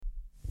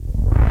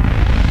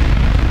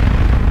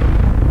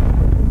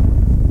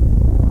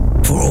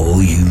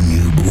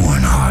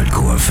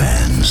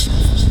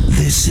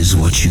This is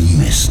what you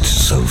missed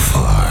so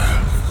far.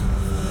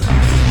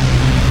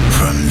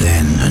 From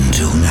then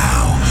until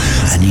now,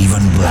 and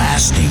even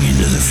blasting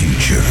into the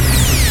future.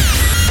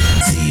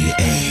 The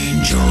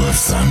Angel of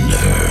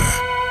Thunder.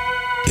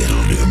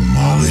 It'll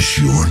demolish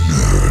your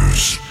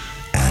nerves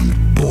and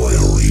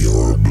boil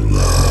your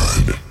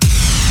blood.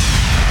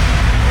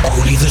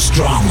 Only the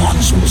strong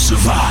ones will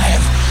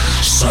survive.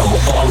 So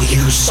all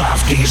you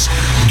softies,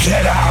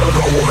 get out of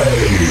the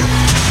way!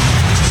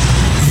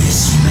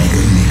 This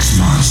mega mix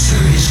monster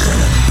is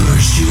gonna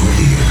burst your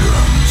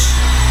eardrums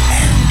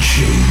and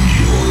change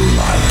your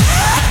life.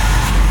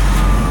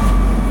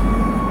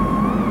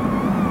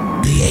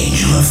 The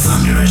Angel of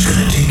Thunder is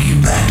gonna take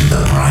you back to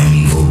the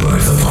primeval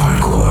birth of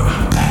hardcore,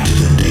 back to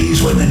the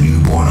days when the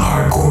newborn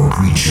hardcore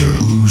creature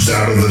oozed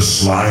out of the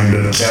slime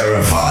to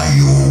terrify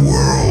your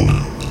world.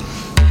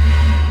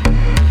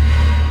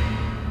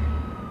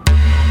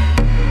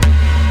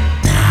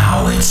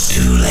 Now it's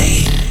too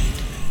late.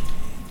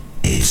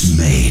 It's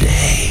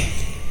Mayday.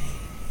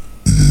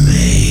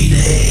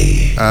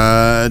 Mayday.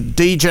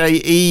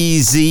 DJ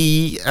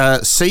Easy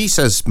C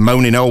says,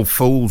 moaning old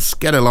fools,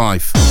 get a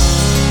life.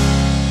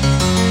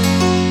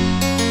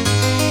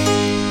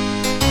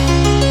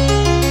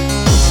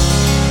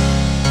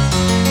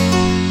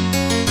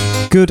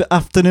 Good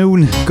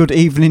afternoon, good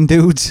evening,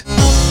 dudes.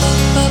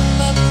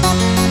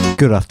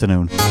 Good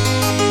afternoon.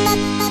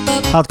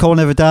 Hardcore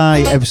Never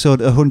Die,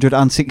 episode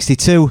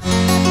 162.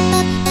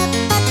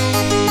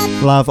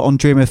 Live on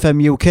Dream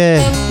FM UK,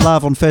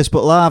 live on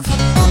Facebook Live.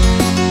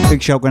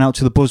 Big shout going out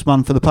to the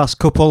Buzzman for the past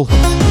couple.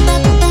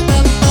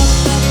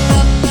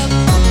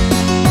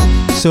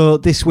 So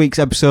this week's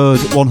episode,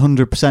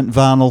 100%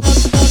 vinyl.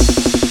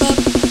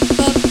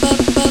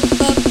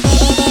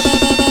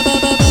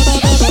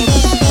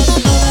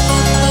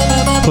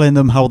 Playing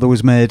them how they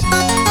was made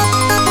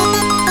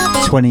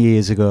 20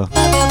 years ago.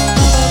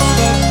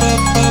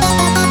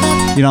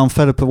 You know, I'm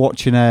fed up of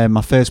watching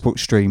my Facebook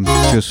stream,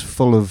 just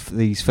full of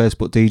these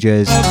Facebook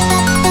DJs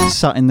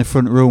sat in the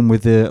front room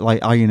with the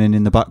ironing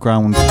in the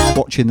background,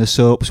 watching the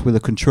soaps with a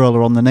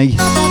controller on the knee,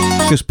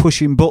 just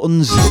pushing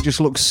buttons. It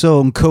just looks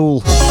so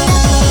uncool.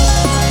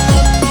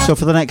 So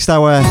for the next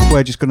hour,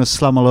 we're just going to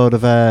slam a load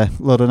of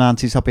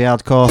 90s happy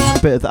hardcore, a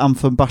bit of the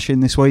anthem bashing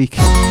this week.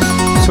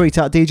 Tweet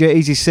at DJ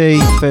Easy C,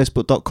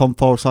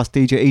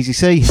 facebook.com/DJ Easy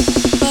C.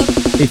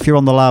 If you're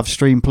on the live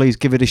stream, please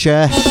give it a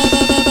share.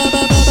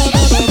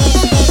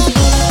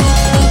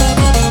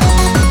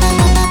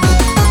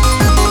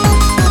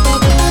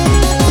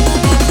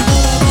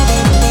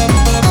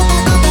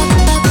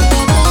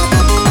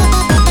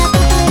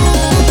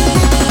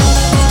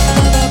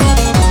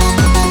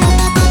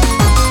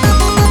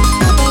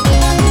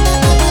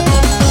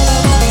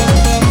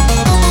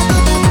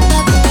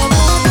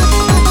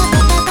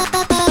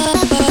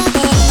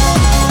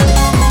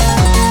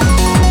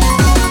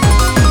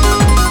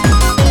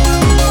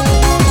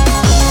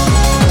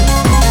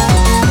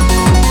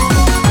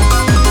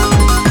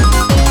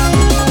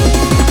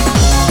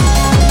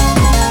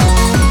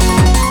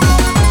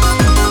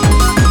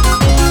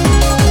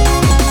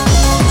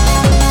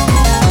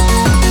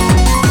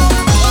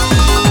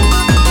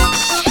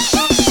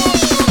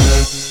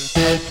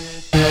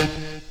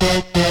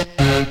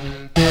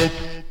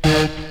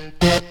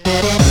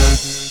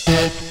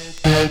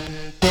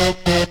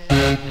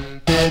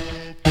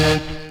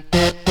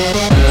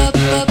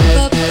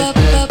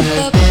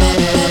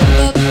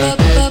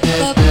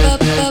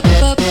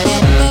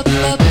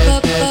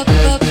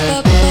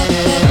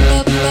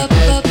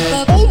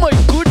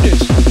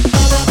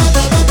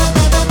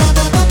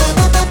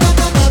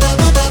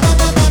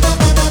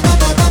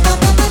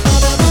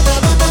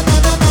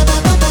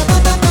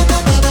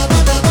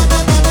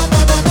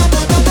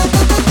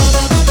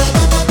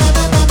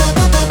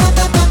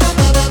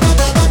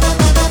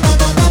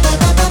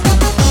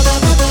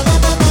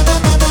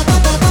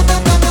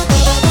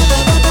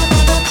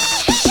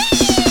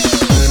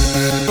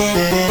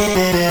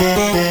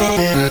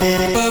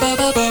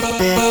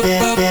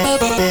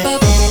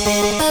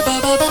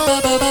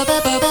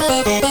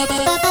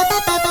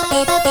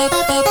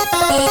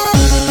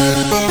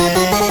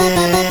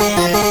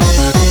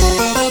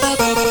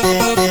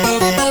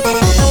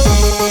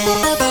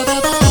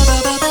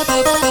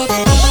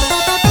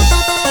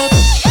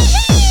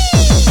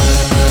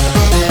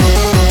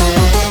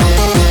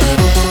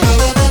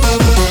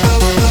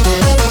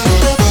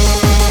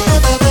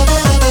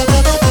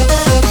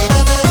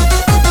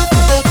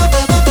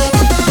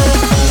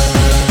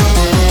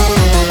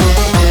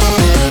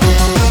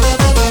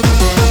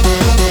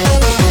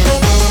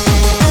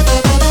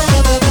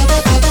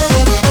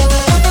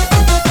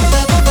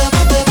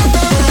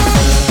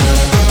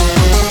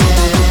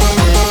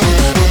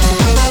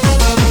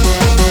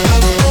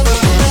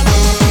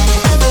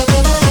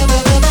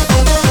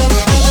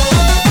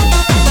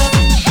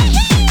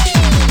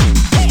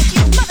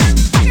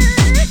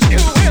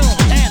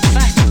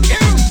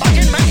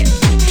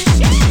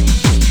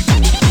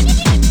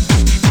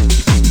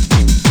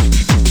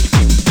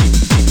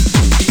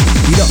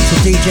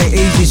 DJ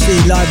Easy C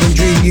live on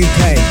Dream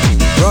UK.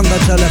 Rongo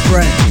tell a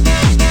friend.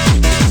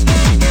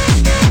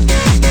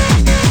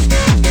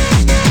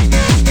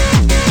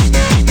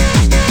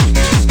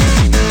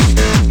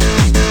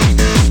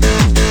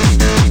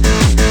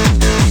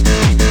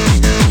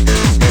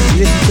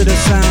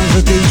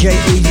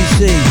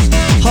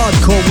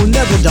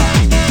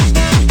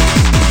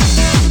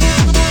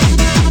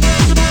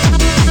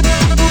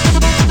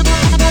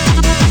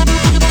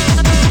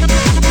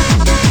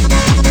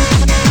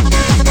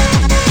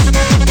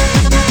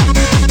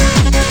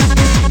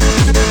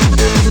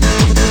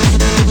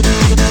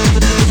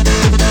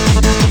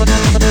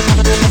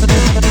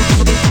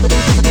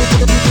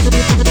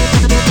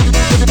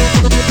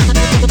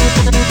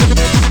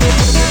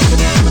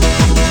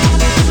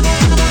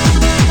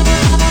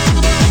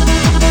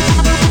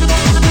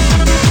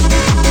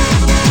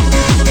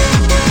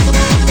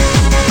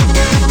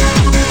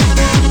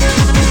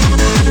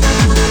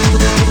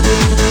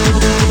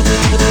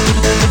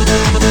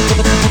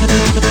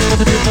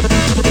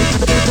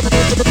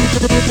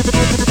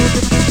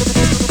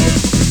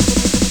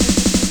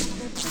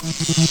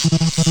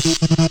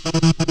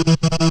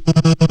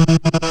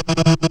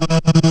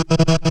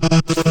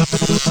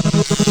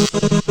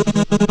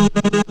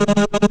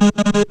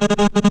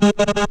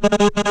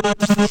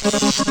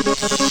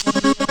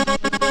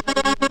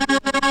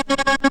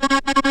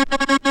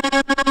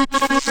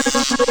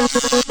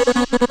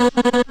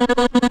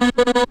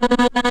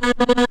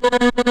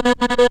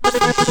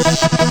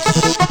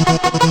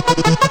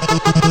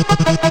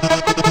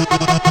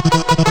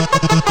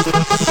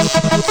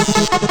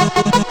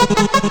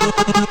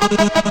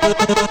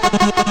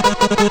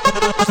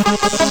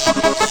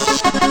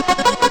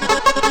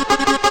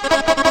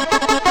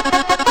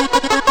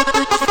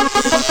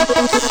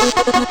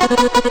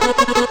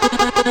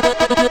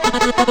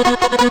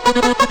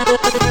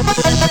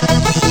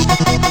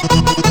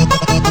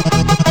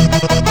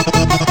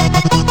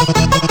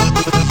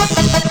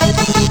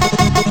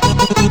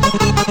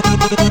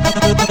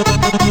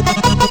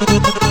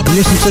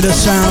 to the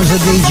sounds of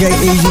DJ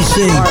Easy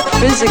C. You are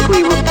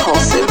physically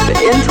repulsive,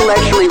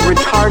 intellectually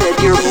retarded,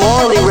 you're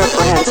morally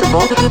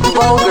reprehensible,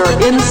 vulgar,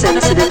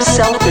 insensitive,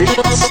 selfish,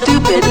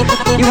 stupid,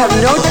 you have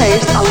no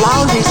taste, a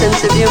lousy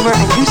sense of humor,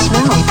 and you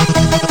smell.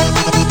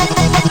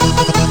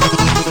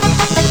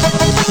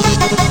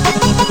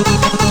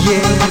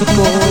 Yeah,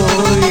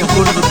 boy, I'm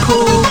one of the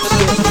cooks,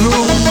 get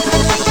through.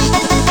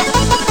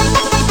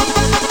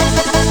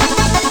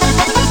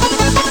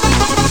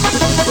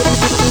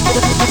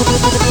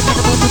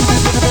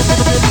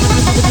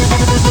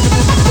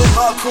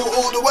 Hardcore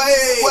all the way.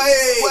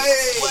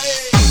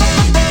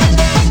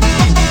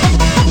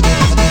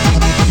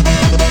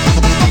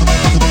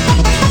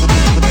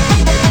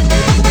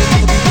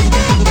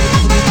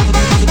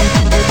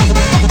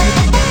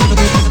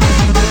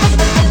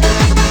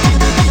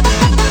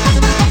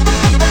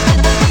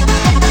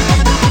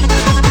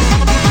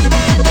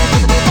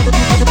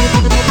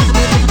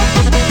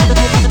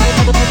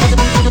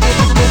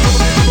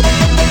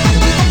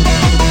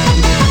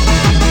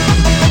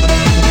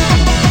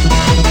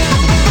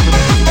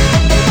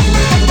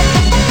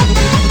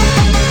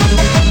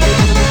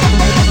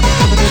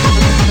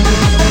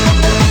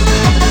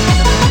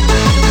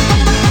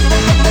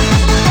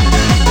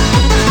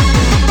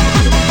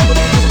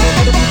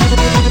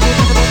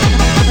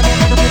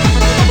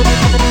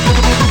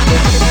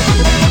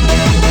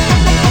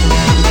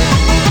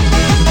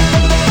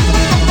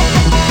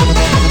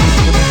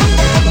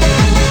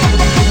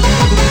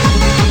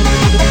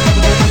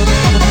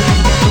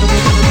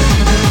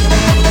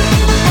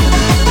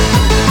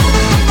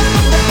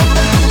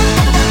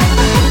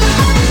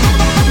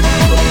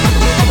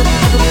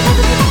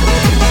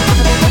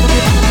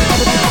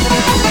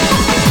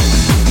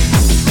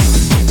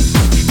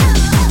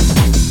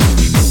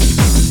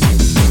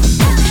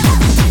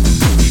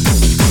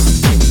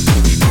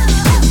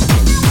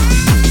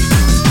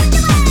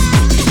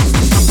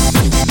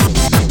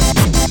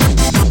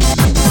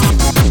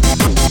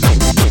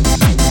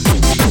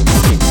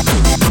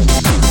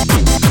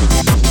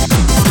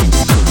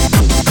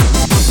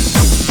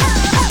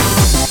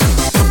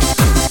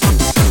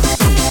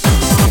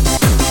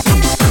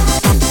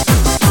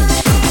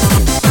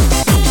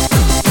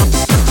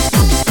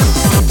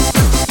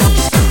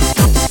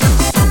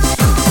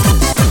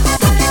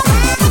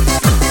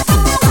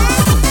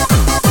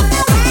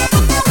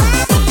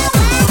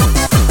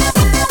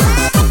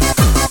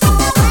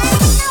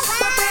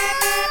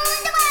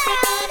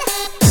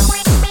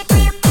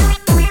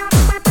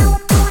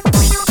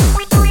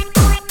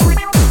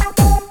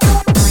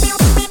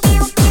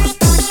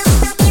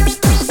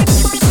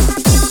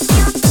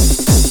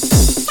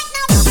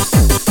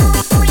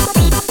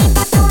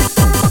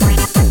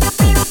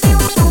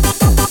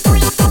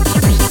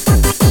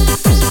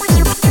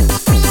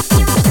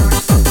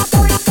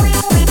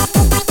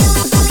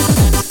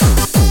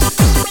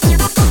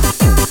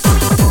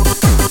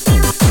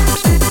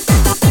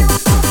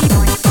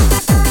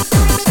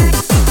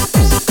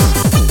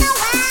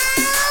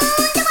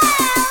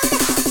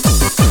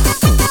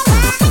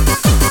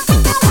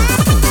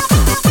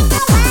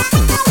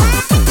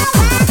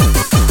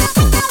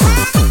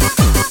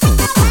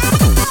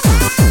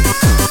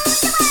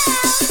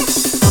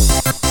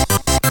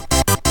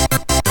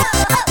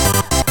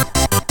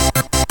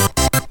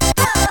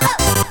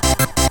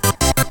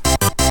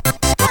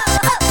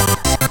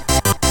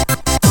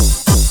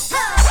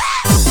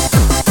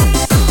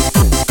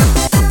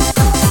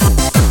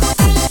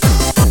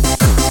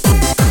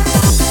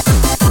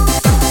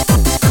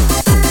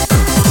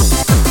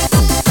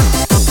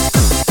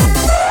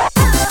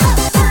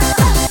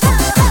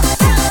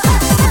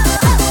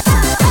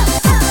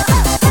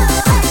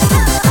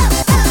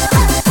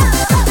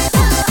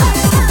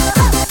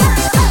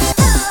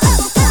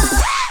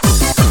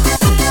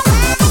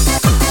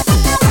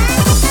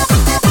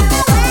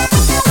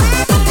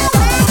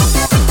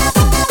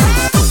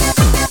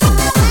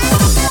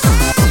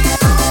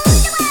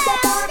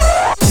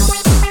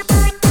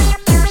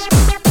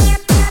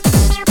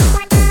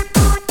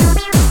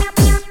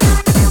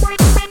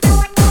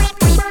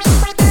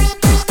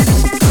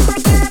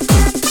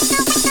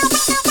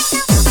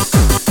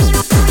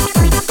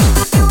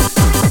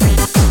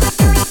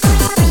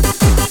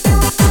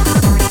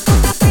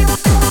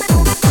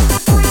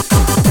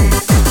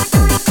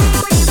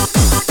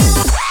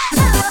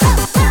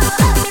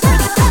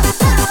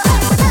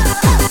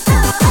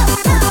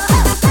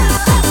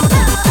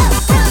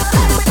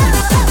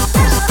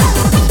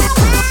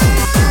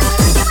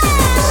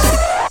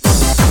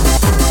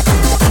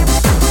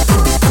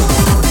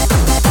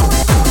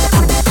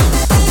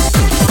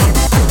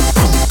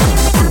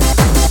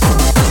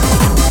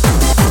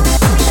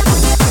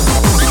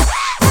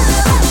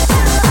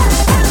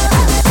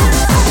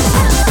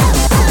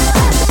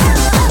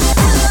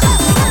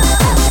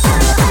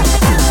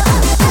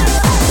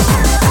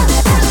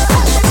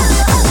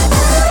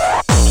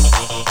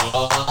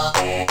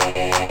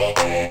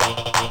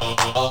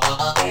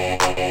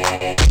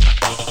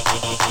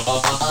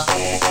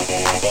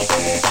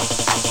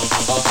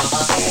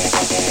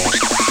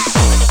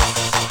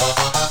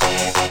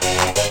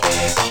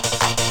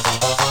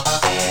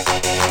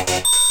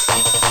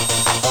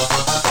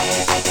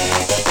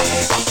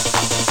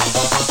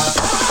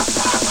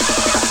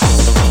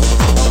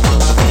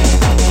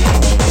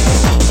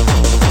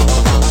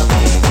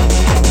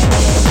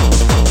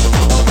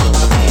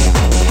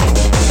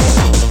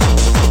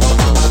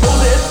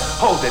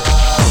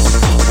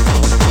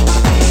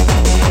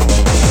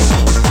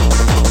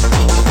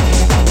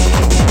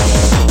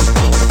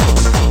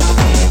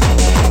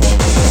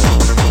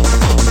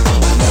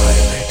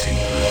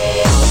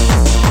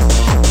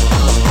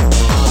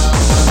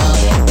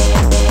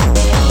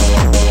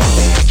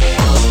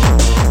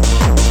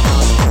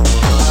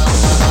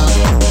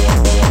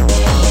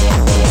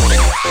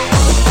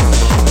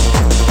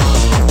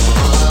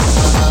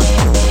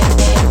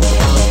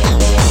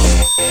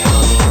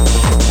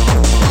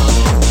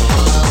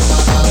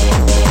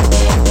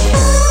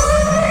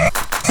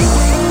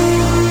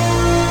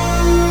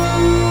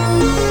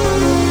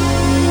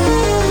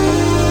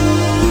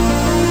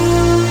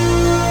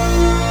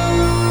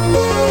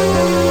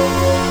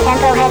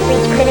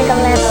 reach critical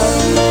levels.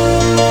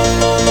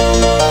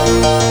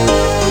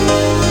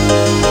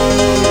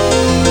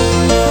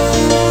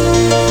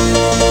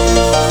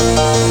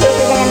 This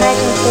is an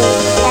emergency.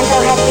 Tempo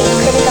has reached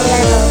critical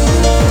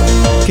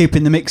levels.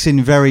 Keeping the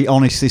mixing very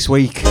honest this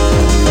week.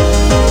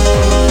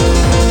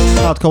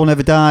 Hardcore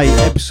Never Die,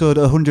 episode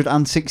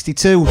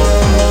 162.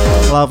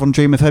 Live on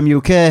Dream FM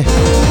UK.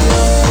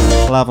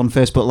 Live on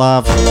Facebook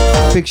Live.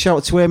 Big shout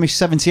out to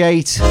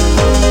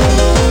Amish78.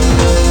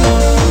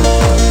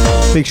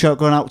 Big shout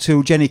going out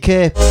to Jenny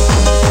K.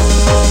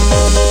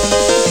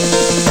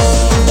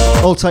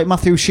 All tight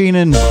Matthew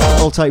Sheenan.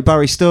 All tight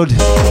Barry Stud.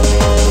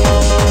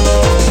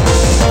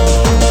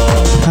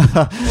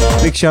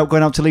 Big shout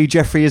going out to Lee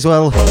Jeffrey as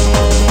well.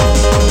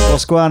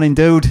 What's going on,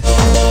 dude?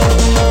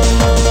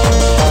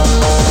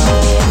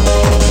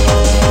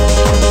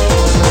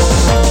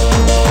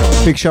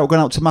 Big shout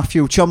going out to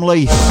Matthew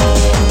Chumley.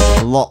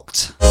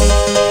 Locked.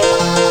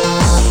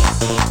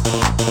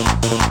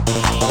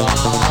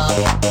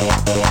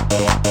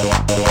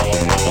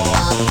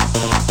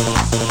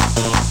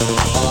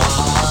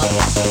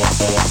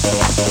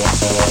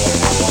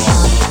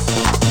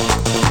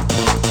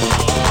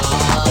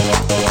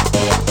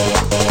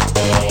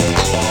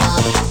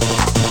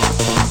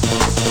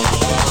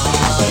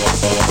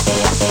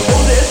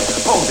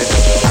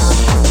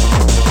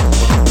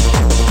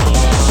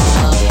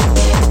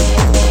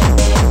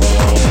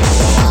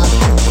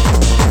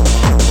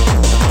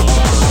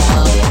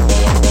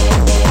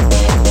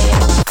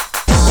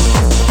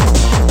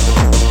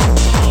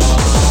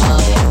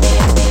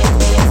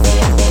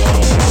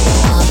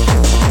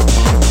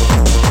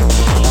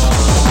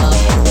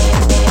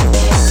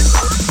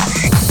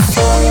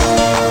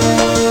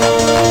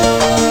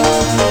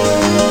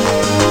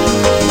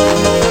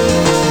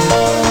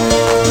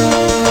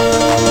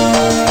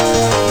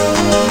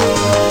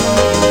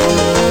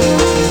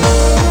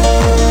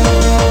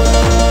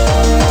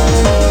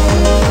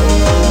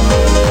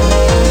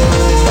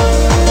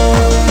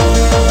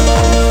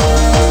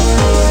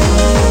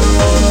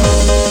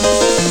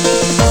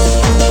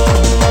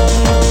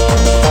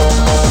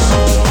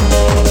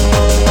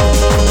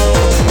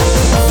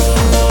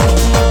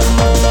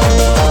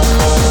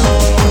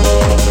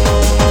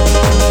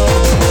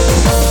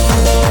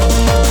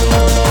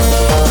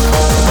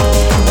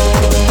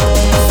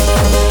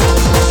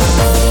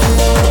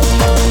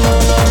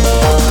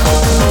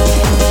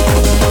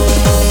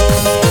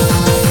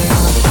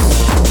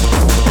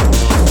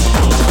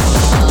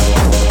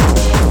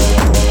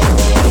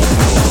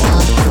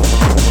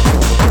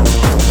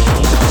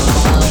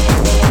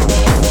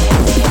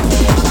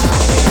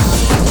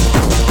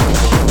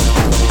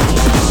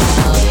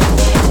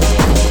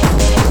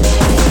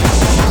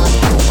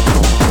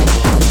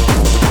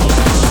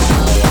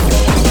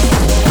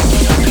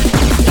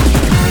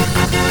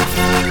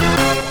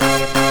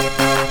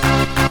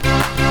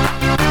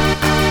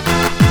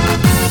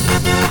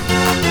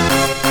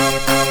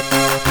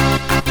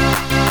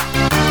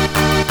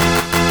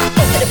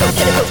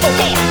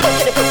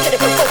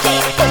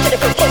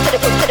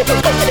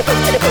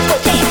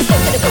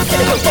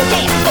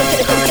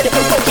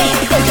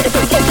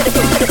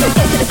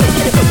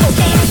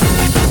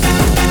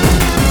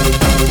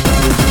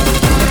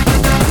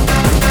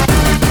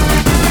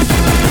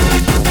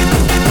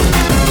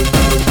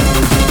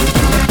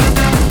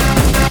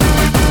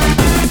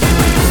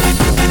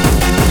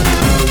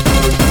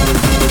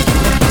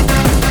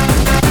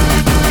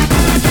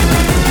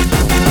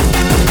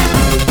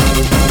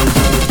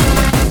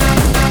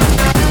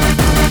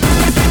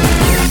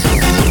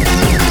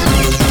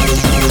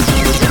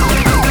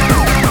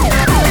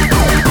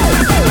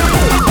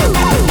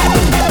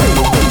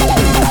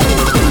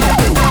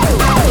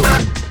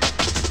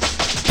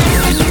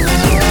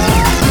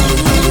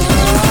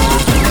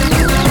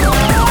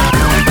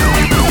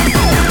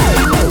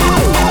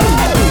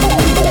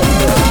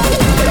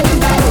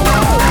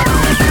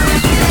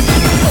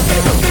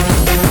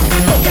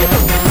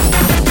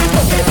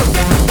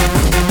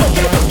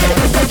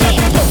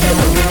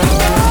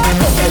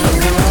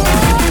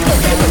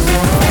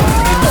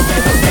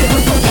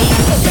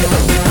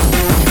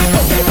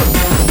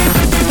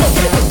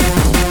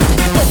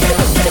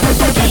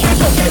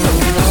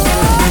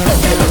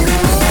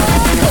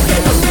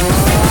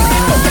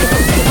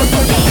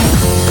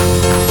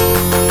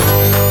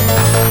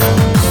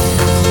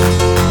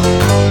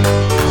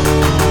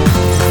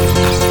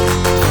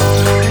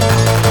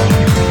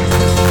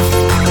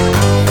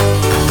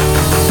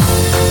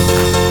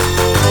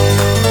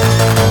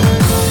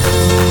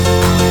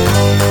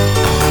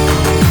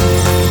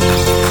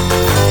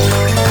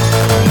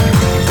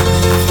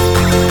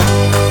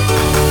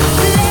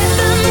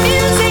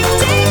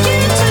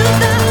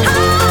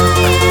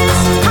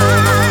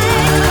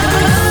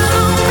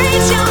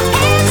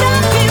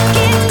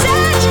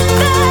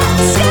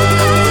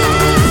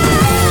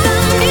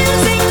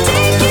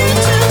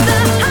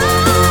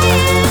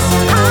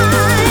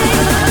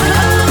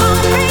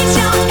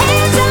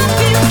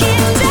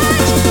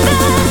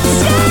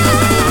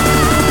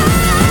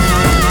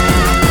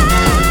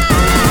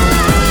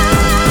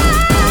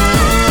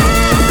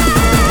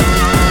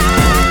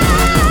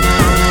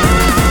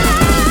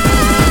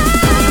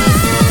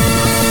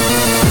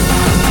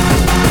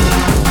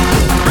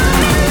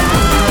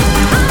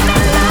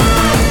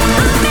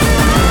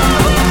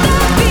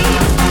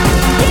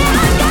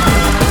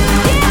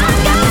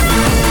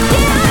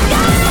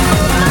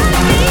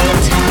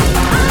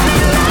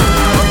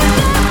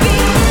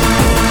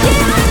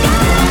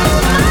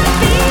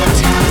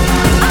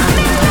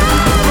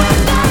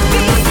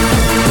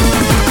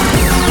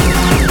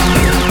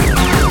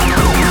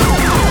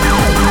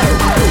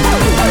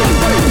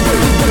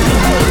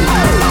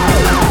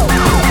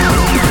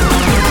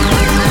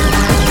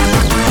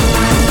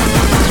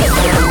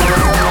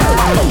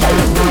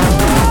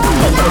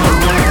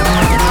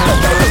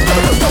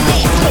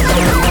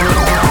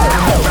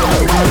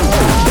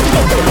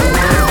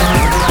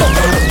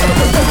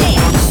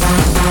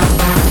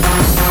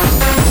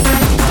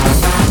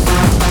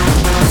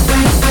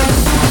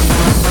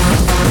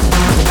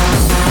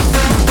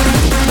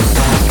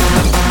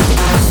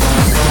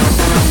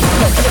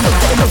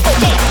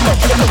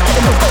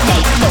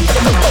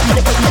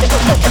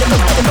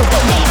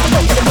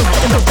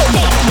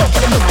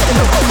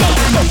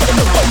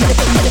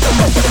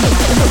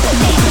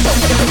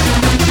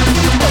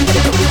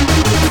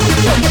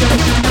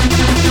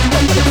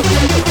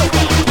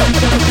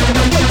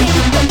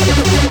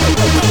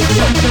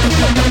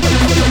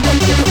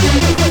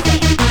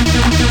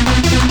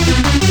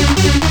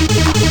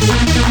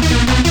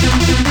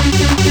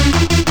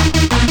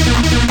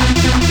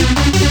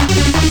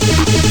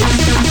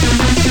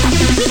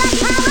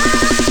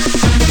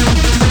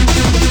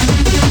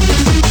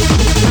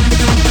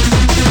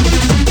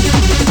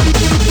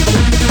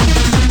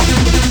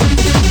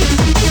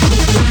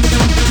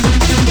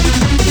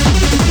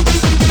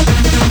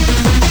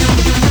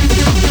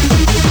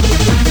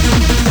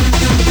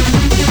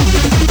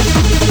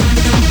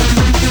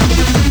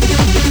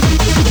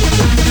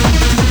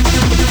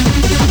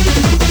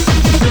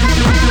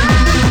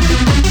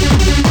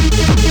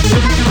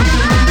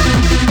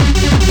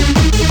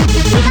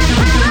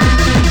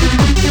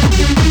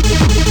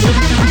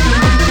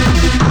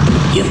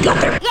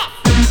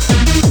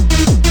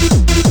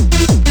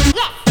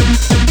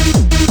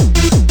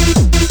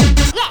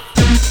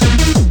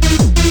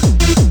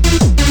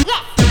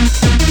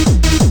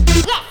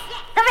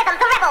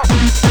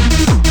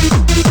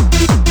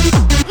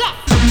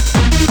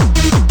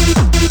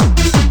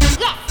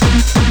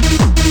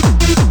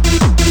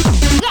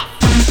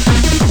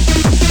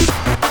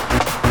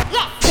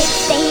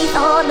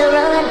 the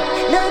run,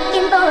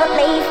 looking for a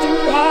place to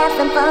have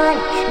some fun.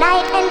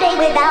 Night and day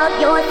without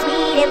your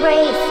sweet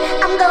embrace,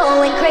 I'm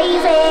going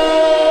crazy.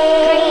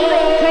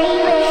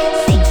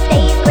 6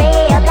 days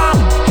gray or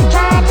black,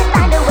 trying to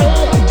find a way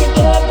to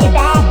get you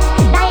back.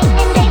 Night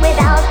and day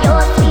without your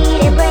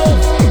sweet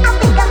embrace, I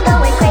think I'm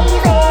going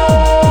crazy.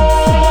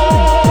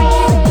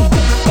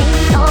 6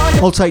 days on the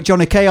Hold tight,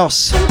 Johnny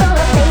Chaos. looking for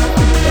a place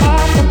to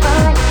have some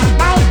fun.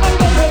 Night and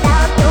day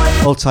without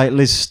your Hold tight,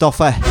 Liz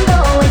Stoffer.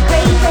 going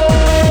crazy.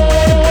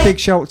 Big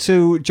shout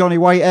to Johnny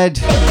Whitehead.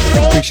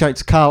 Big shout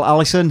to Carl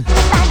Allison.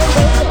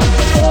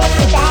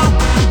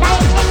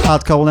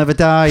 Hardcore Will Never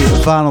Die.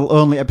 Vinyl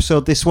only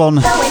episode, this one.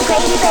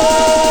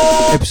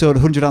 Episode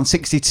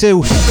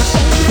 162.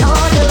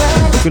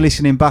 If you're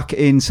listening back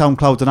in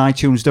SoundCloud and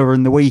iTunes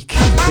during the week,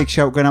 big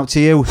shout going out to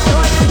you.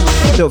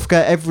 Don't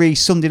forget, every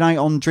Sunday night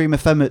on Dream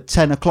FM at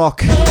 10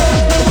 o'clock.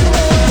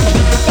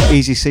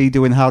 Easy C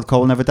doing Hardcore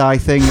Will Never Die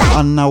thing,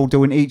 and now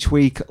doing each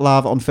week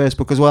live on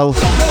Facebook as well.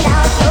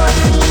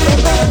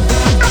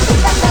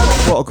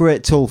 What a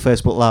great tool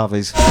Facebook Live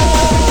is.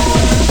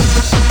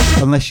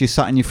 Unless you're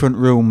sat in your front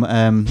room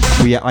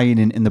with your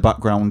ironing in the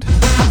background,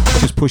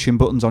 just pushing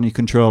buttons on your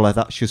controller,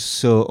 that's just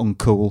so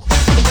uncool.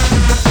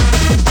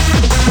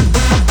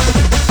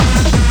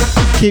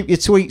 Keep your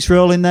tweets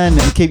rolling then,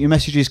 and keep your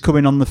messages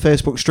coming on the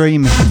Facebook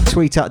stream.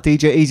 Tweet at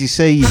DJ Easy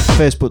C,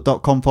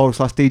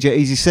 facebook.com/DJ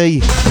Easy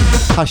C.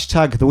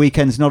 Hashtag the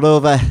weekend's not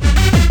over.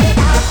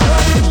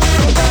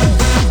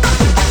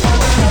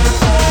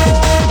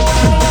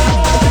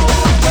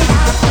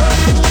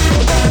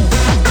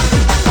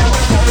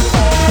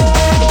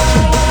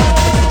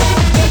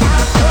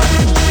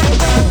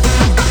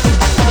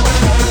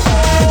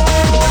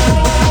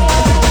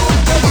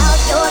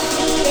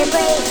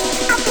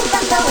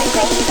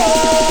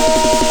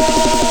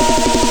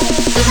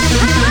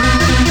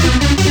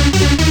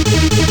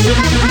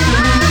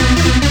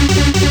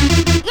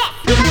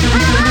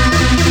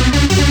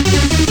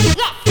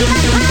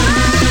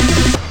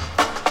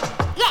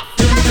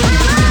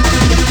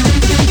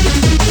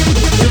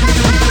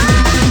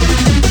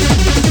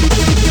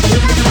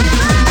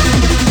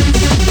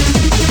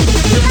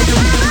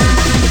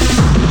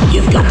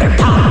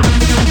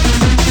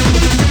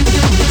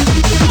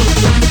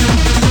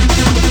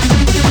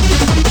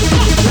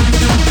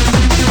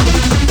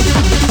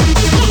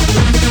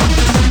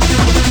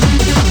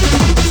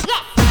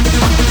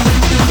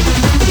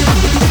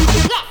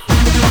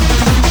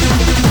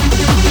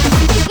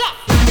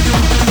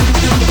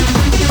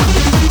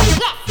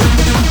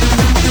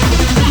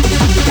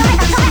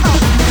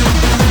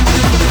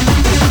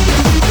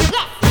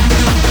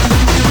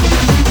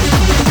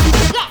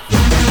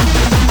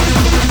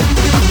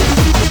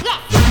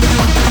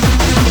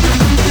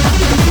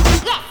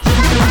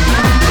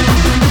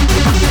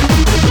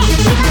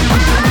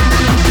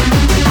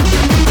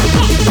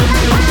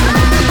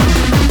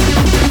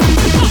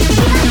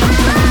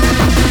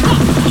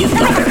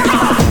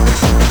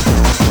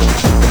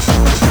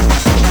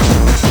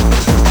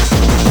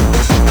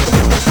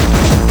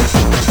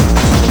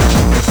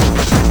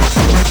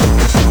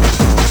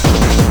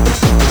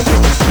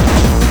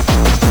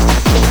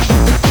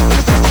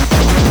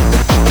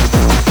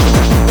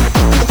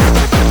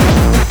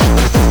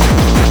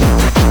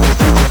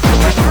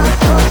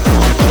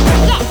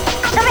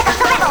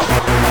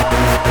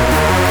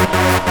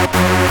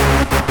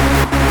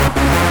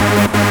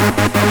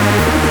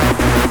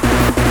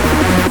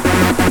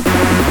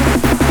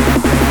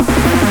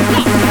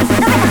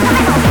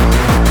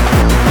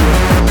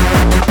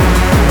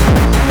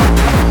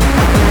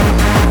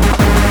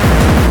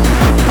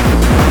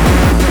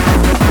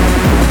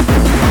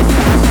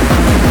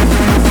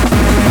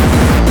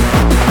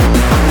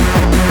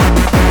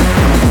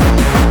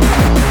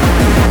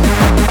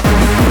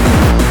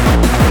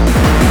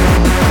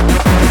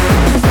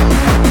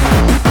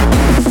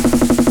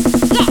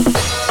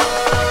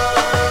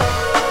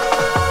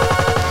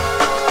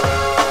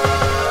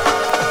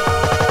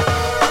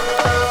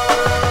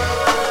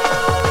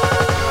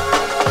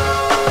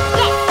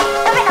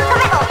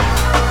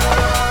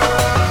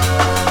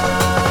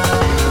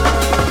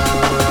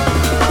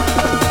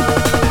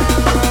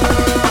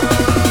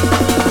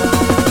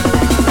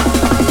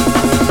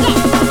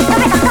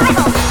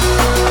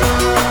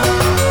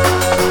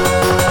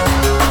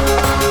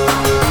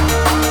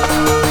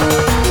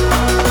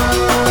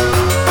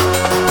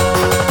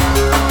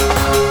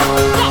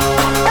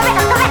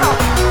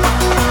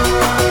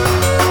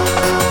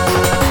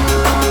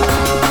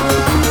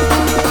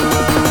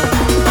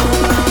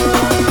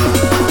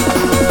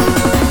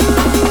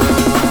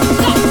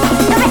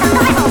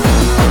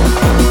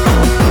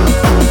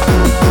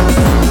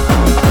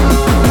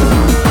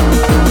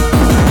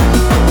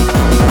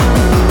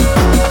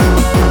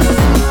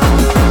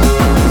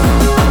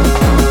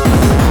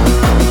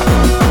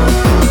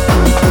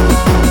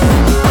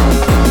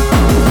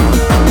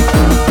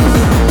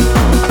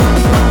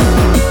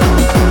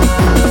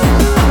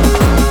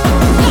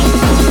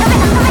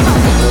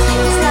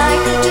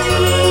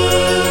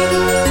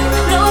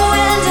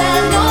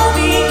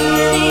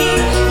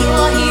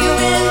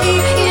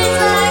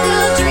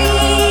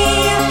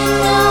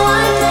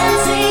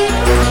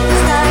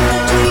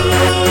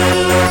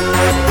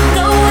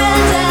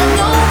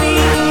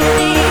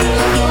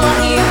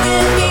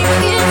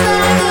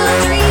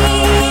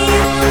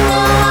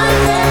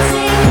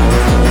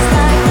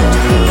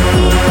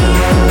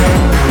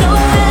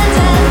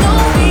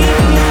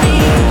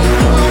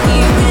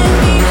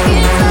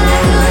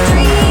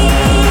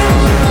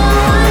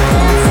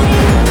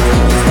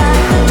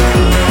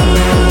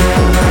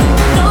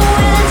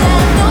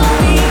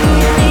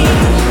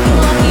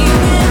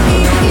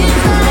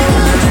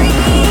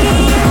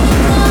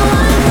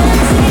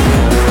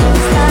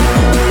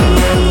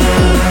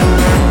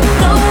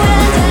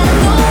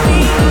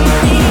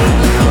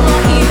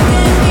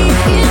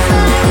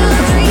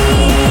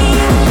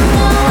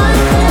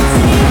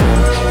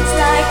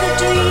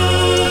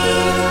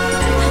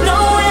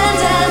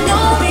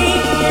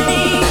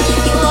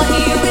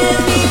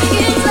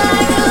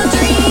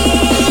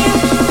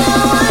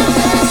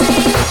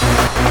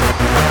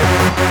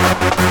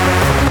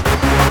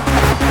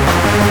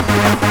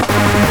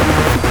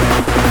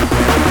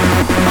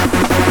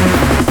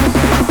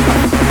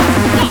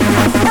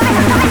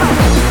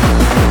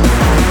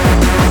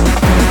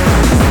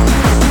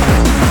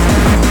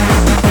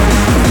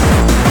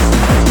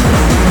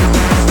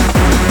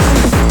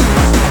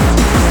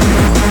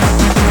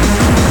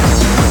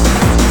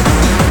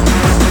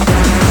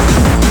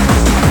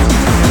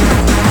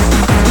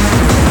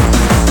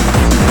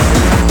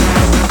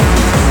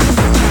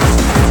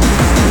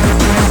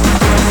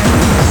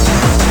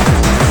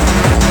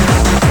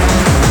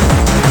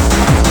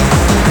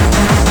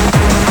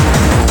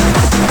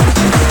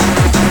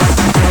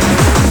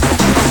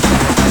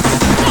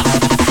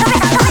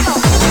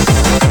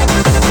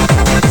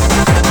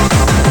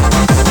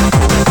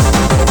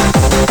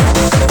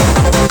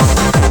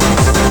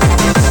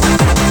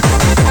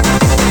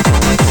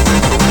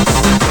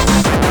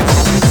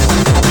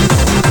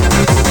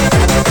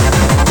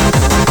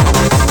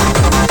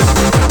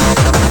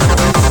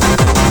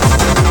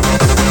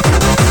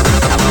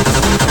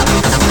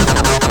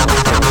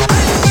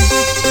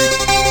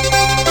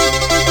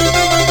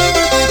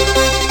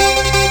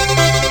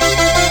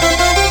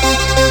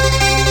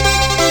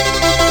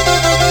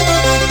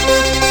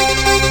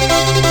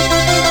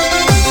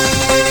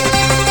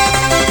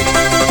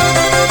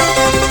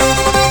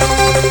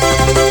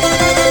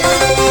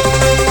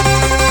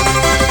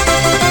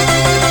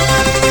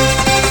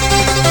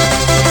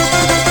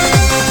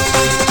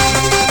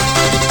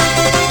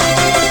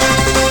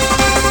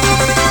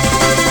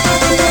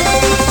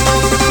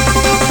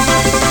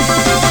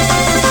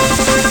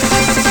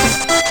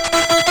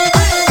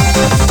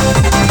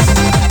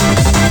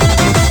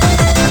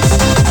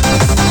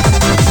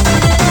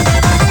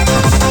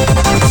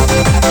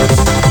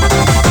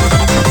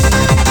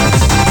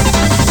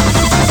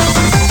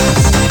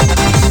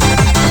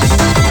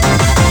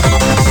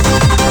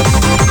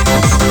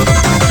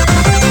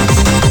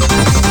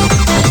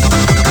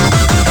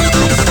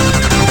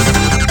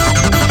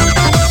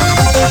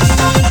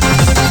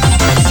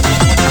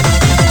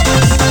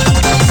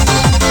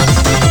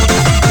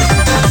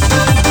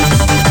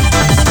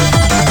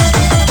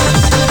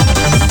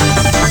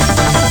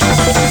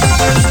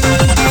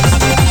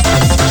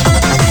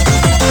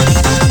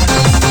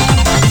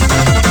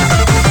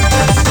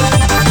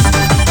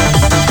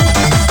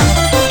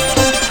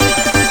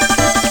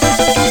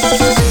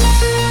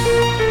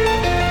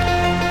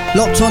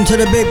 locked onto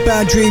the Big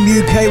Bad Dream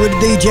UK with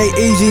DJ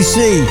Easy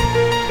C.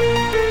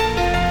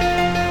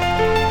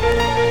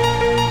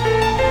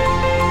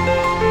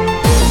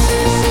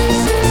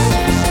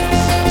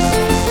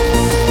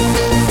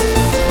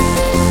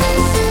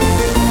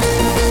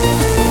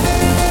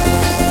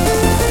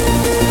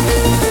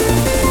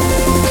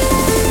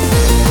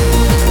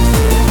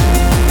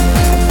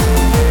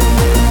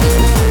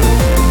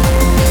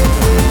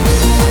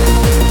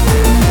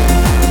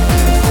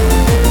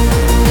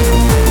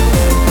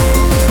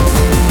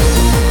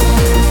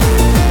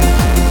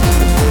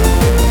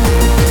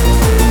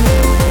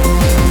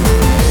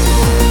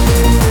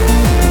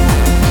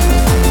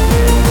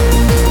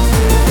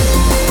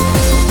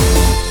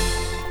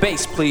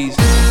 Please.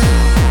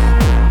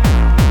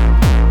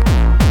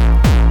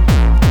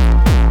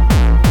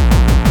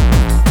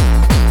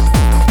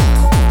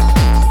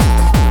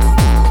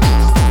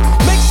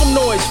 Make some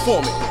noise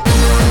for me.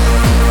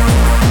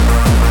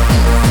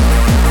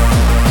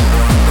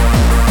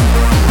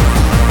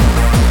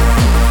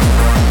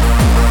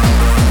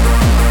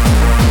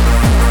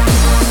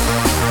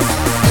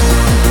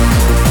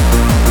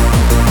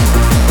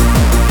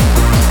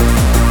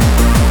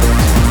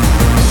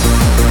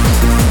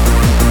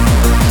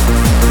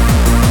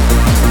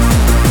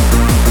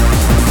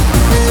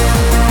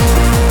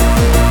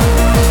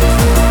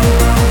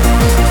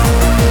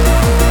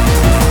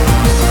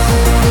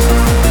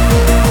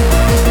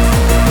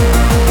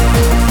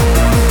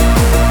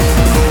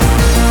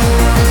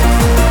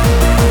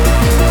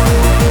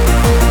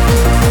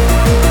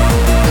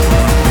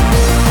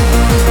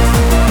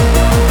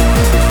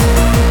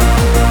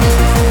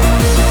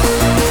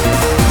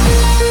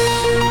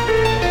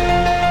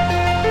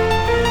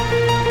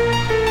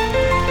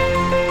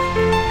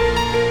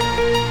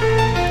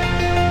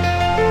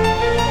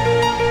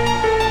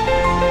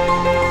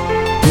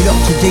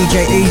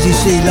 DJ Easy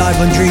C live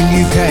on Dream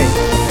UK.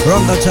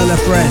 Rongo, tell a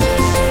friend.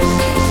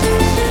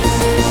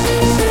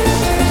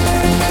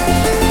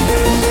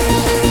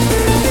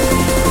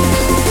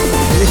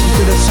 Listen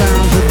to the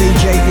sounds of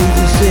DJ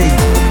Easy C.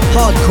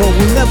 Hardcore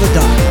will never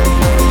die.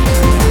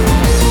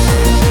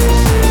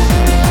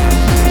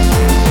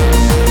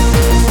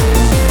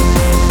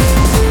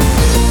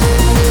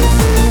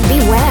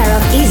 Beware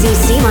of Easy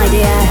C, my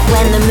dear,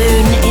 when the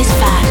moon is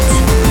fat.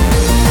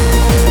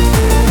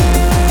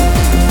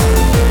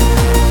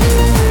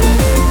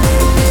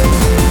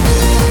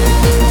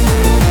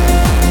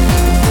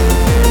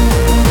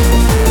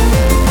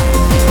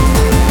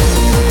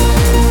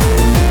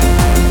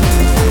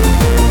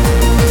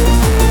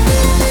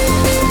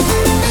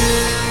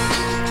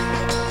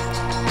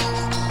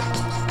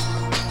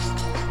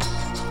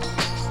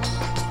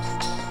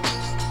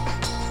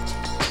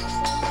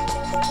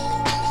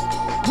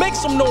 Make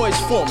some noise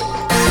for me.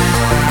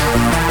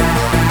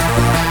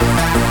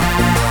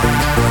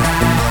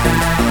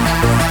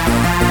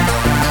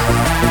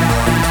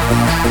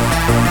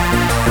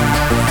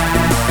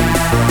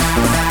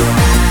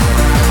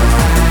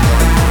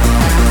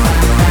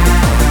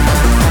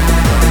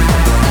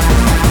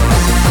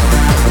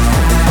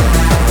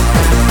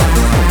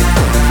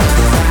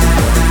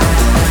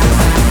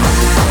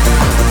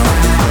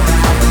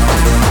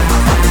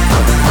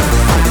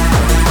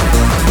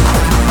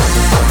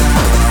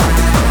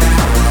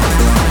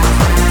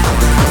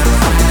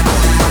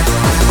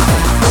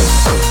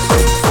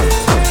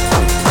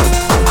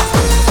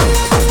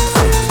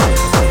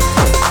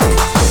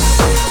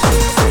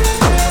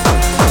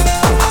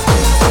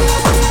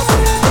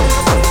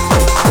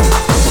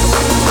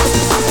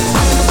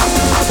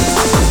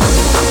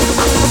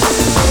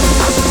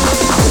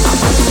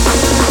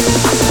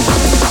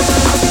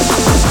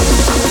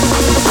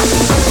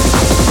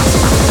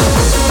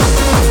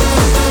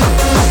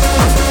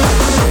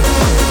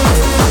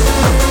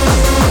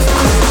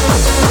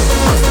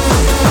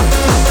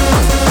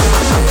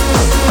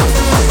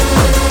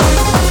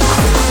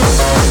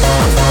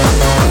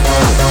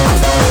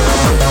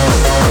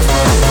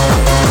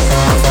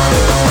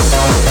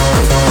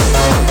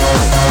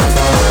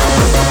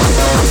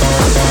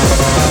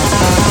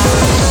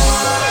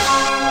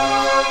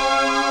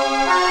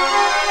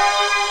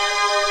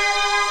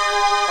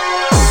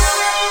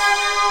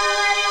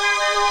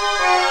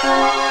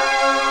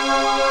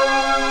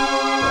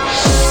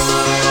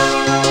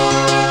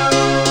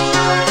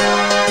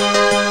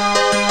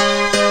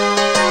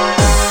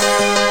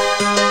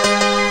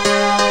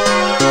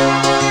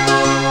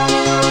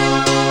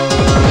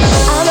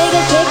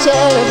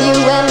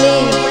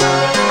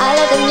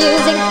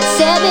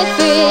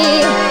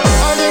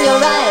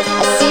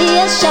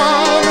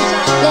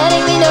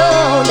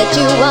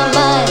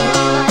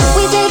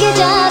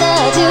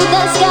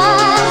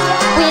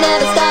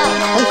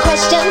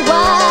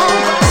 Why?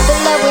 The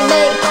love we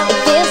make, it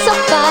feels so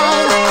fine.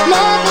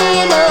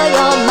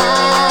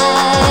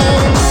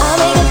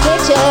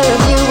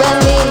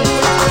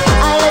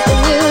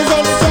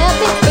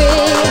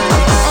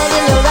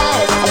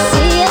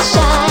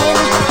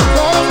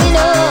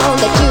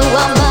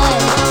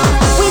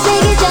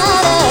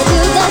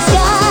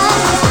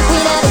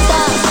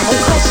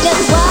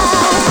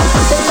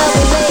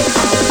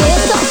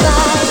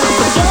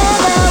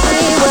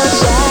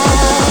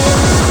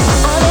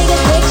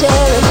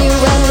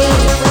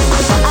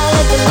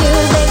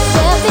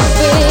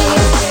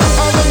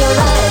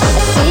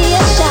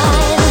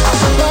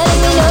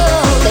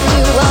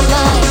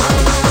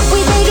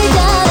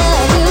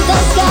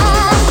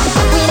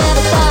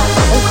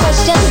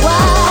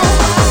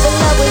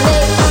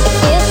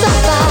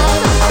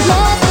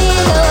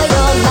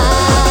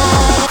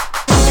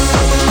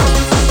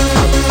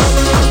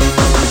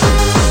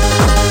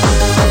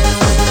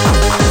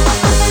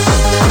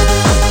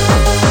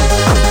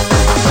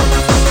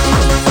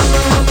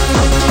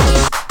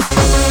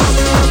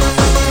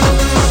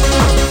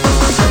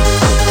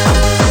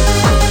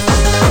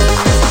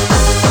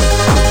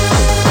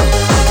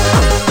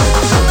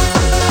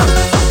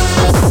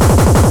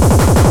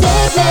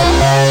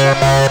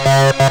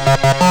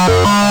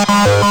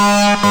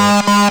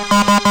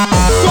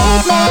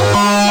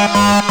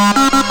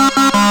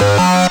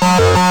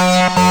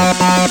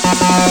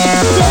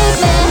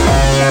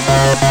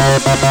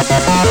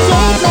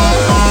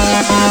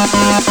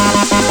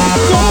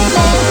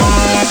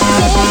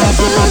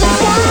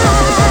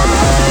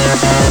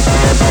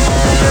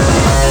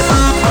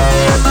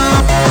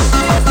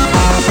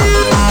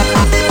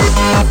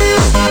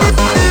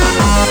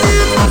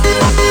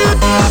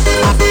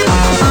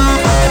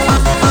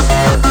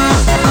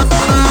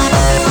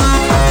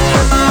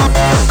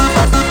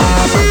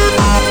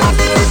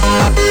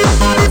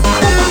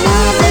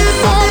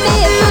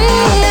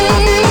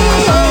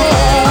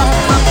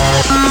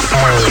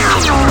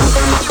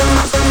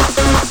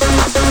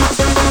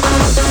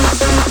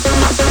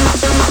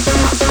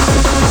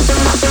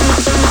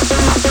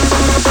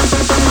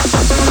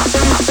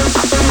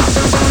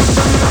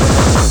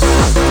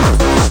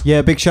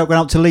 Yeah, big shout going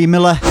out to Lee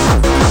Miller.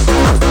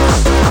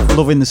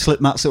 Loving the slip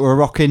mats that we're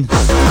rocking.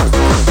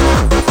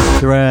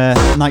 They're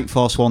Night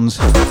Force ones.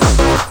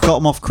 Got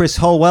them off Chris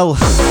Holwell,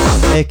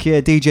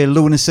 aka DJ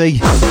Lunacy.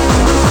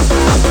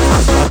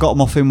 I got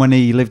them off him when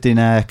he lived in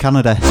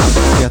Canada.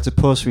 He had to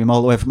post for him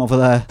all the way from over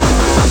there.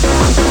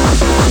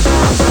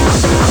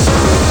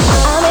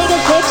 I'll make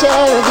a picture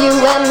of you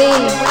and me.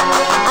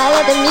 I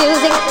let the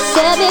music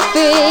set me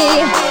free.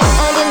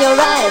 And in your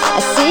eyes I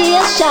see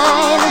a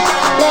shine,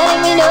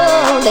 letting me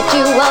know that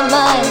you are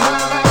mine.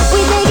 We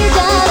take it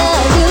down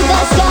to the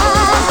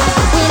sky.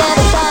 We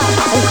never stop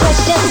and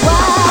question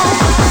why.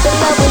 The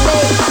love we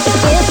make, it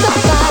feels so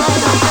fine.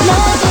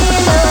 Let me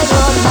know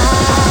you're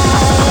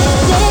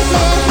mine. Take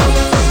me.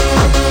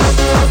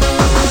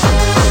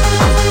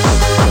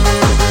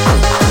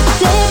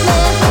 Take me.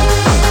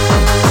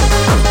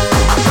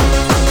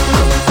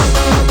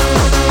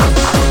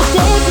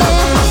 Take me.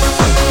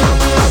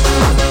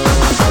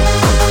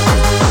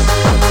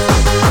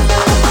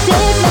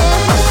 Take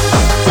me.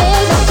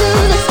 Take me to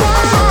the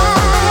sky.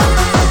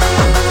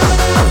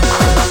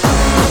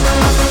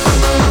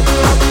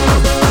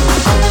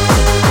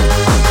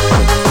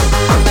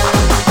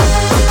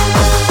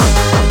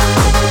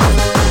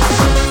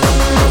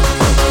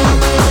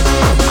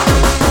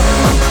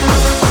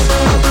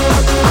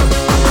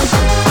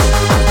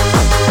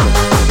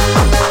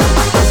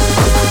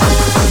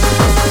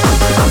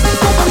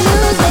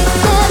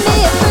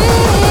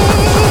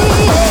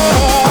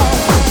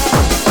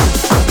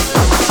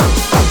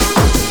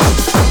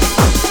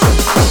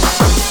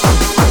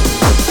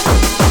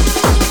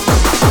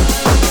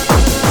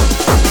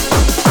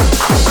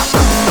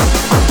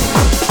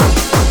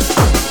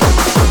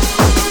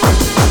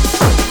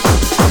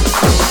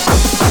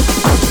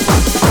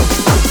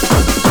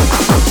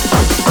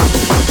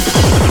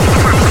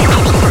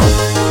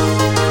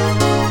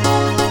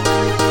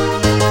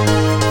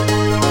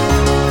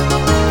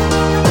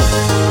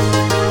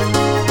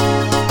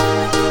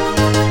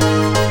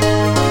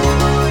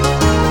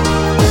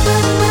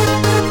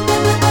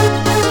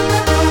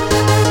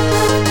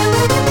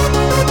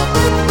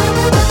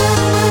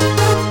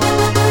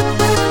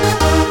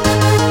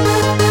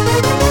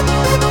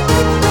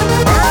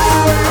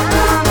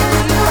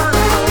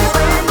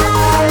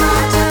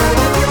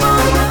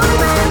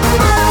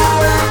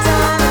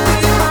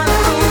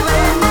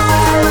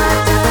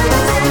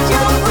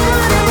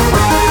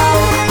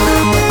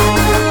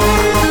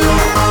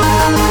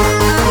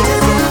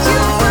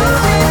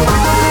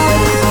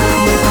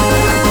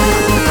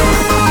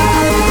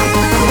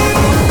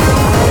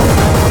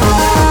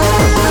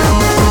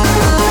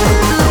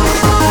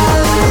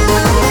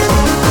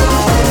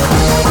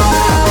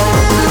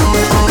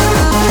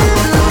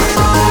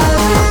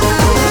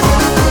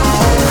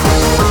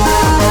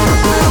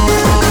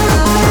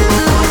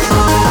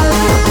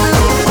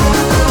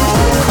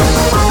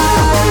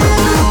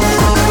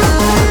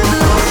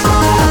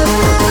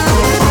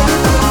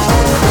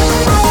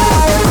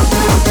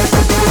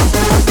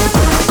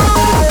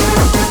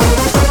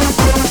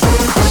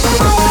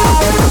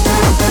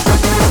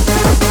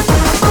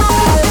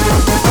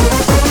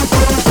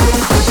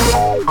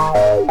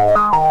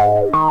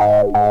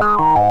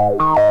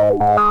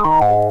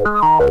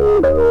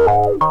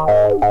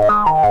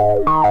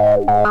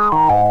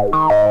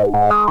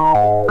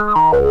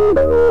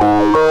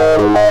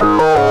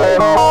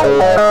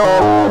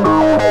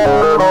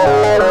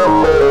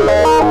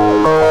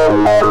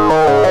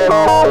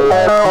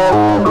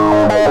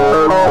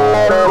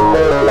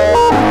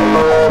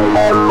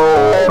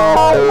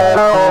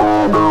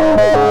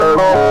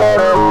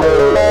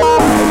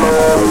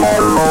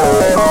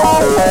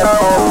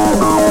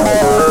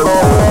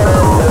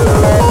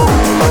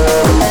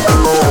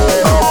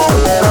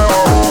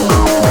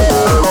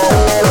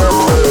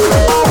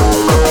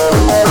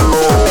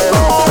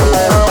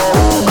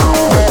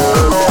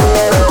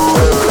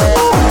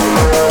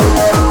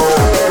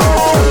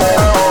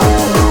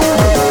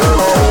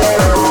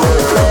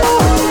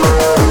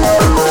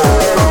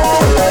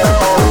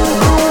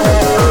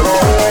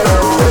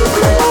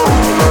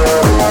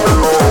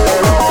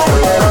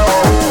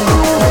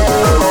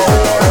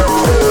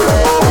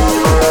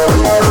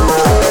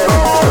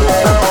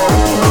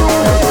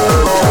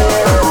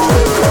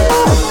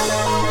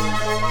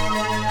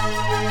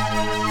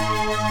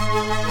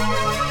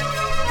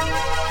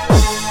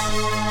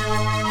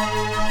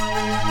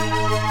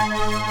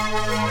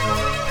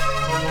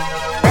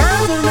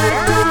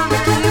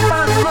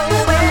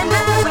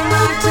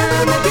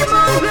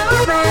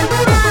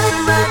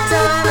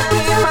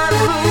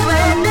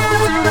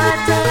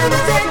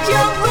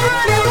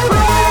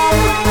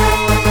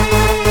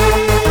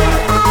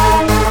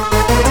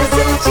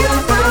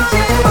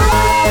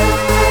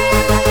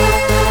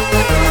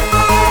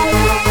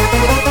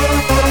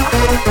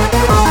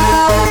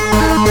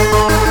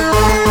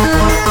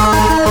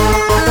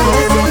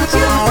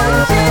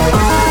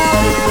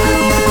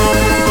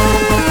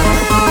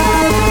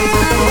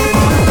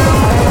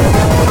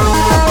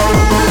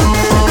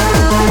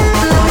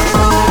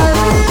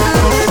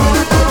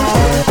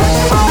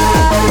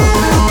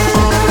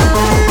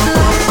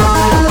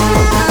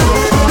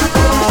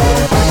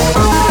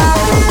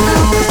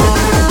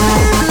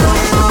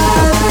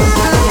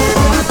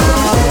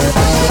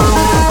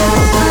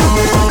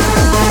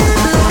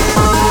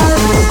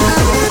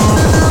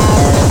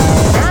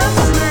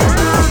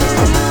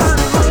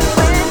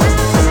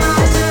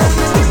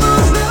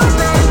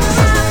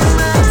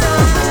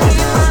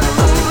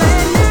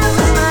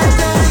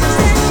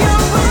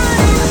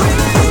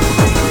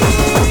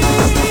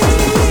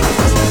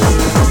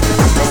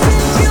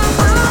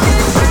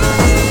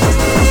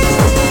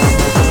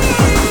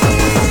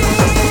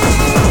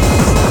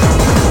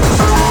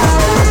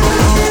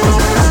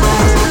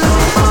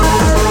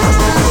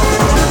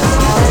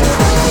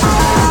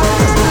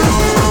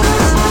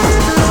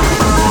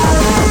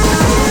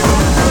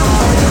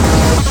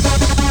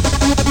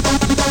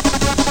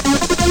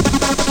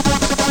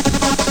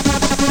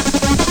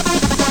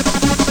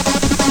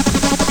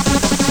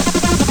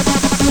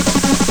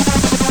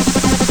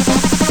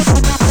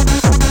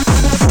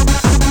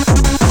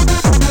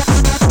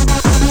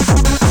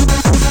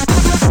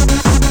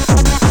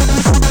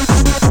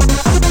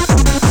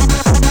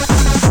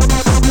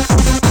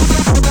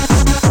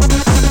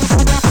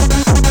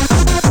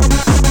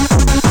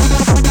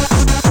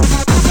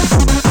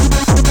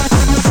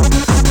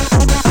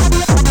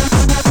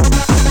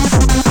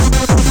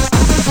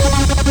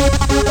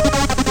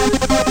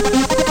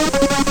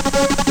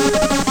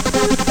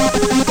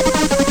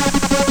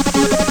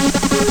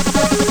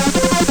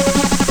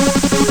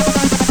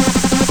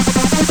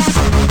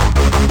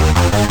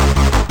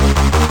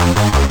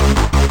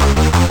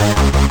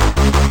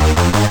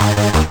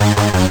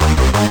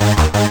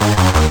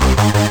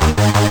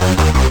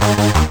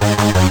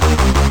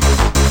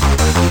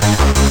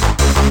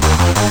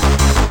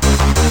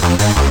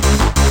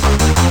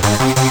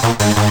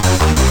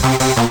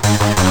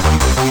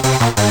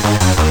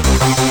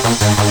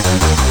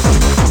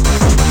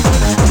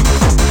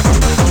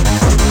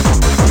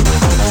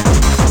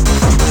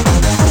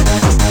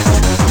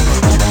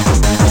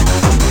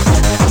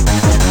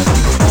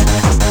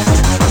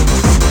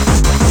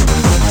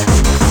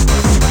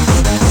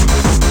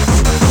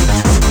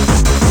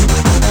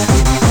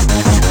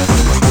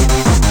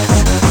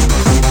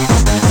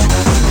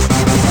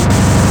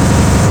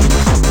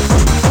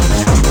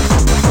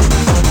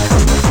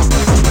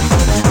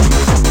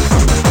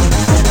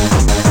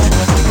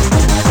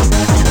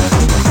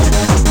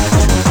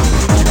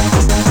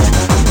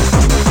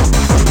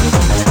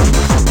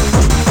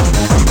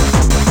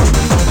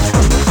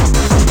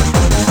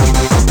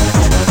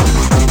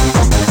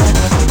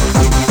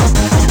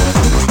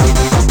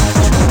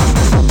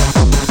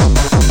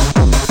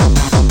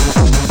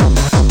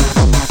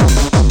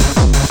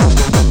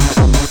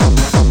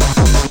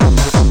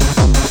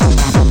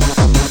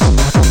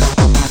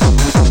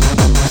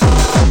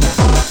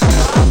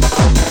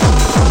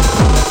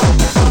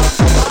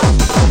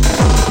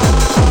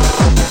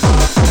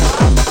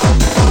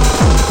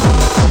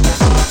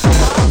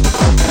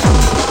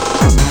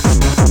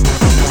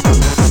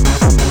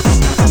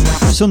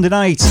 Sunday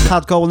night,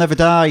 Hardcore Will Never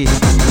Die,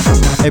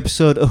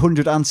 episode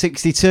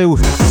 162.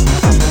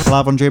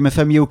 Live on Dream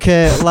FM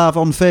UK, live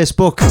on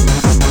Facebook.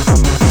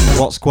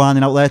 What's going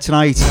on out there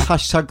tonight?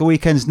 Hashtag the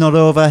weekend's not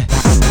over.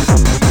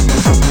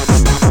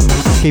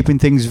 Keeping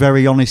things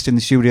very honest in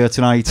the studio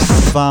tonight.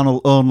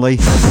 Vinyl only.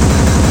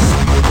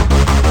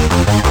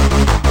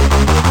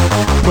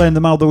 Playing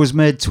them out that was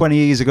made 20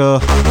 years ago.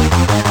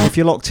 If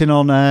you're locked in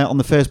on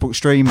the Facebook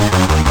stream,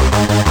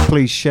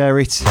 please share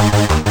it.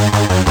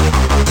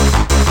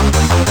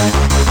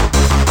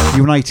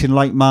 Uniting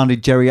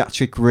like-minded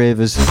geriatric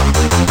ravers.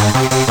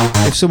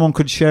 If someone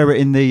could share it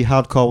in the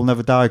Hardcore Will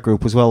Never Die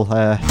group as well,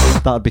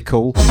 that'd be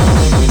cool.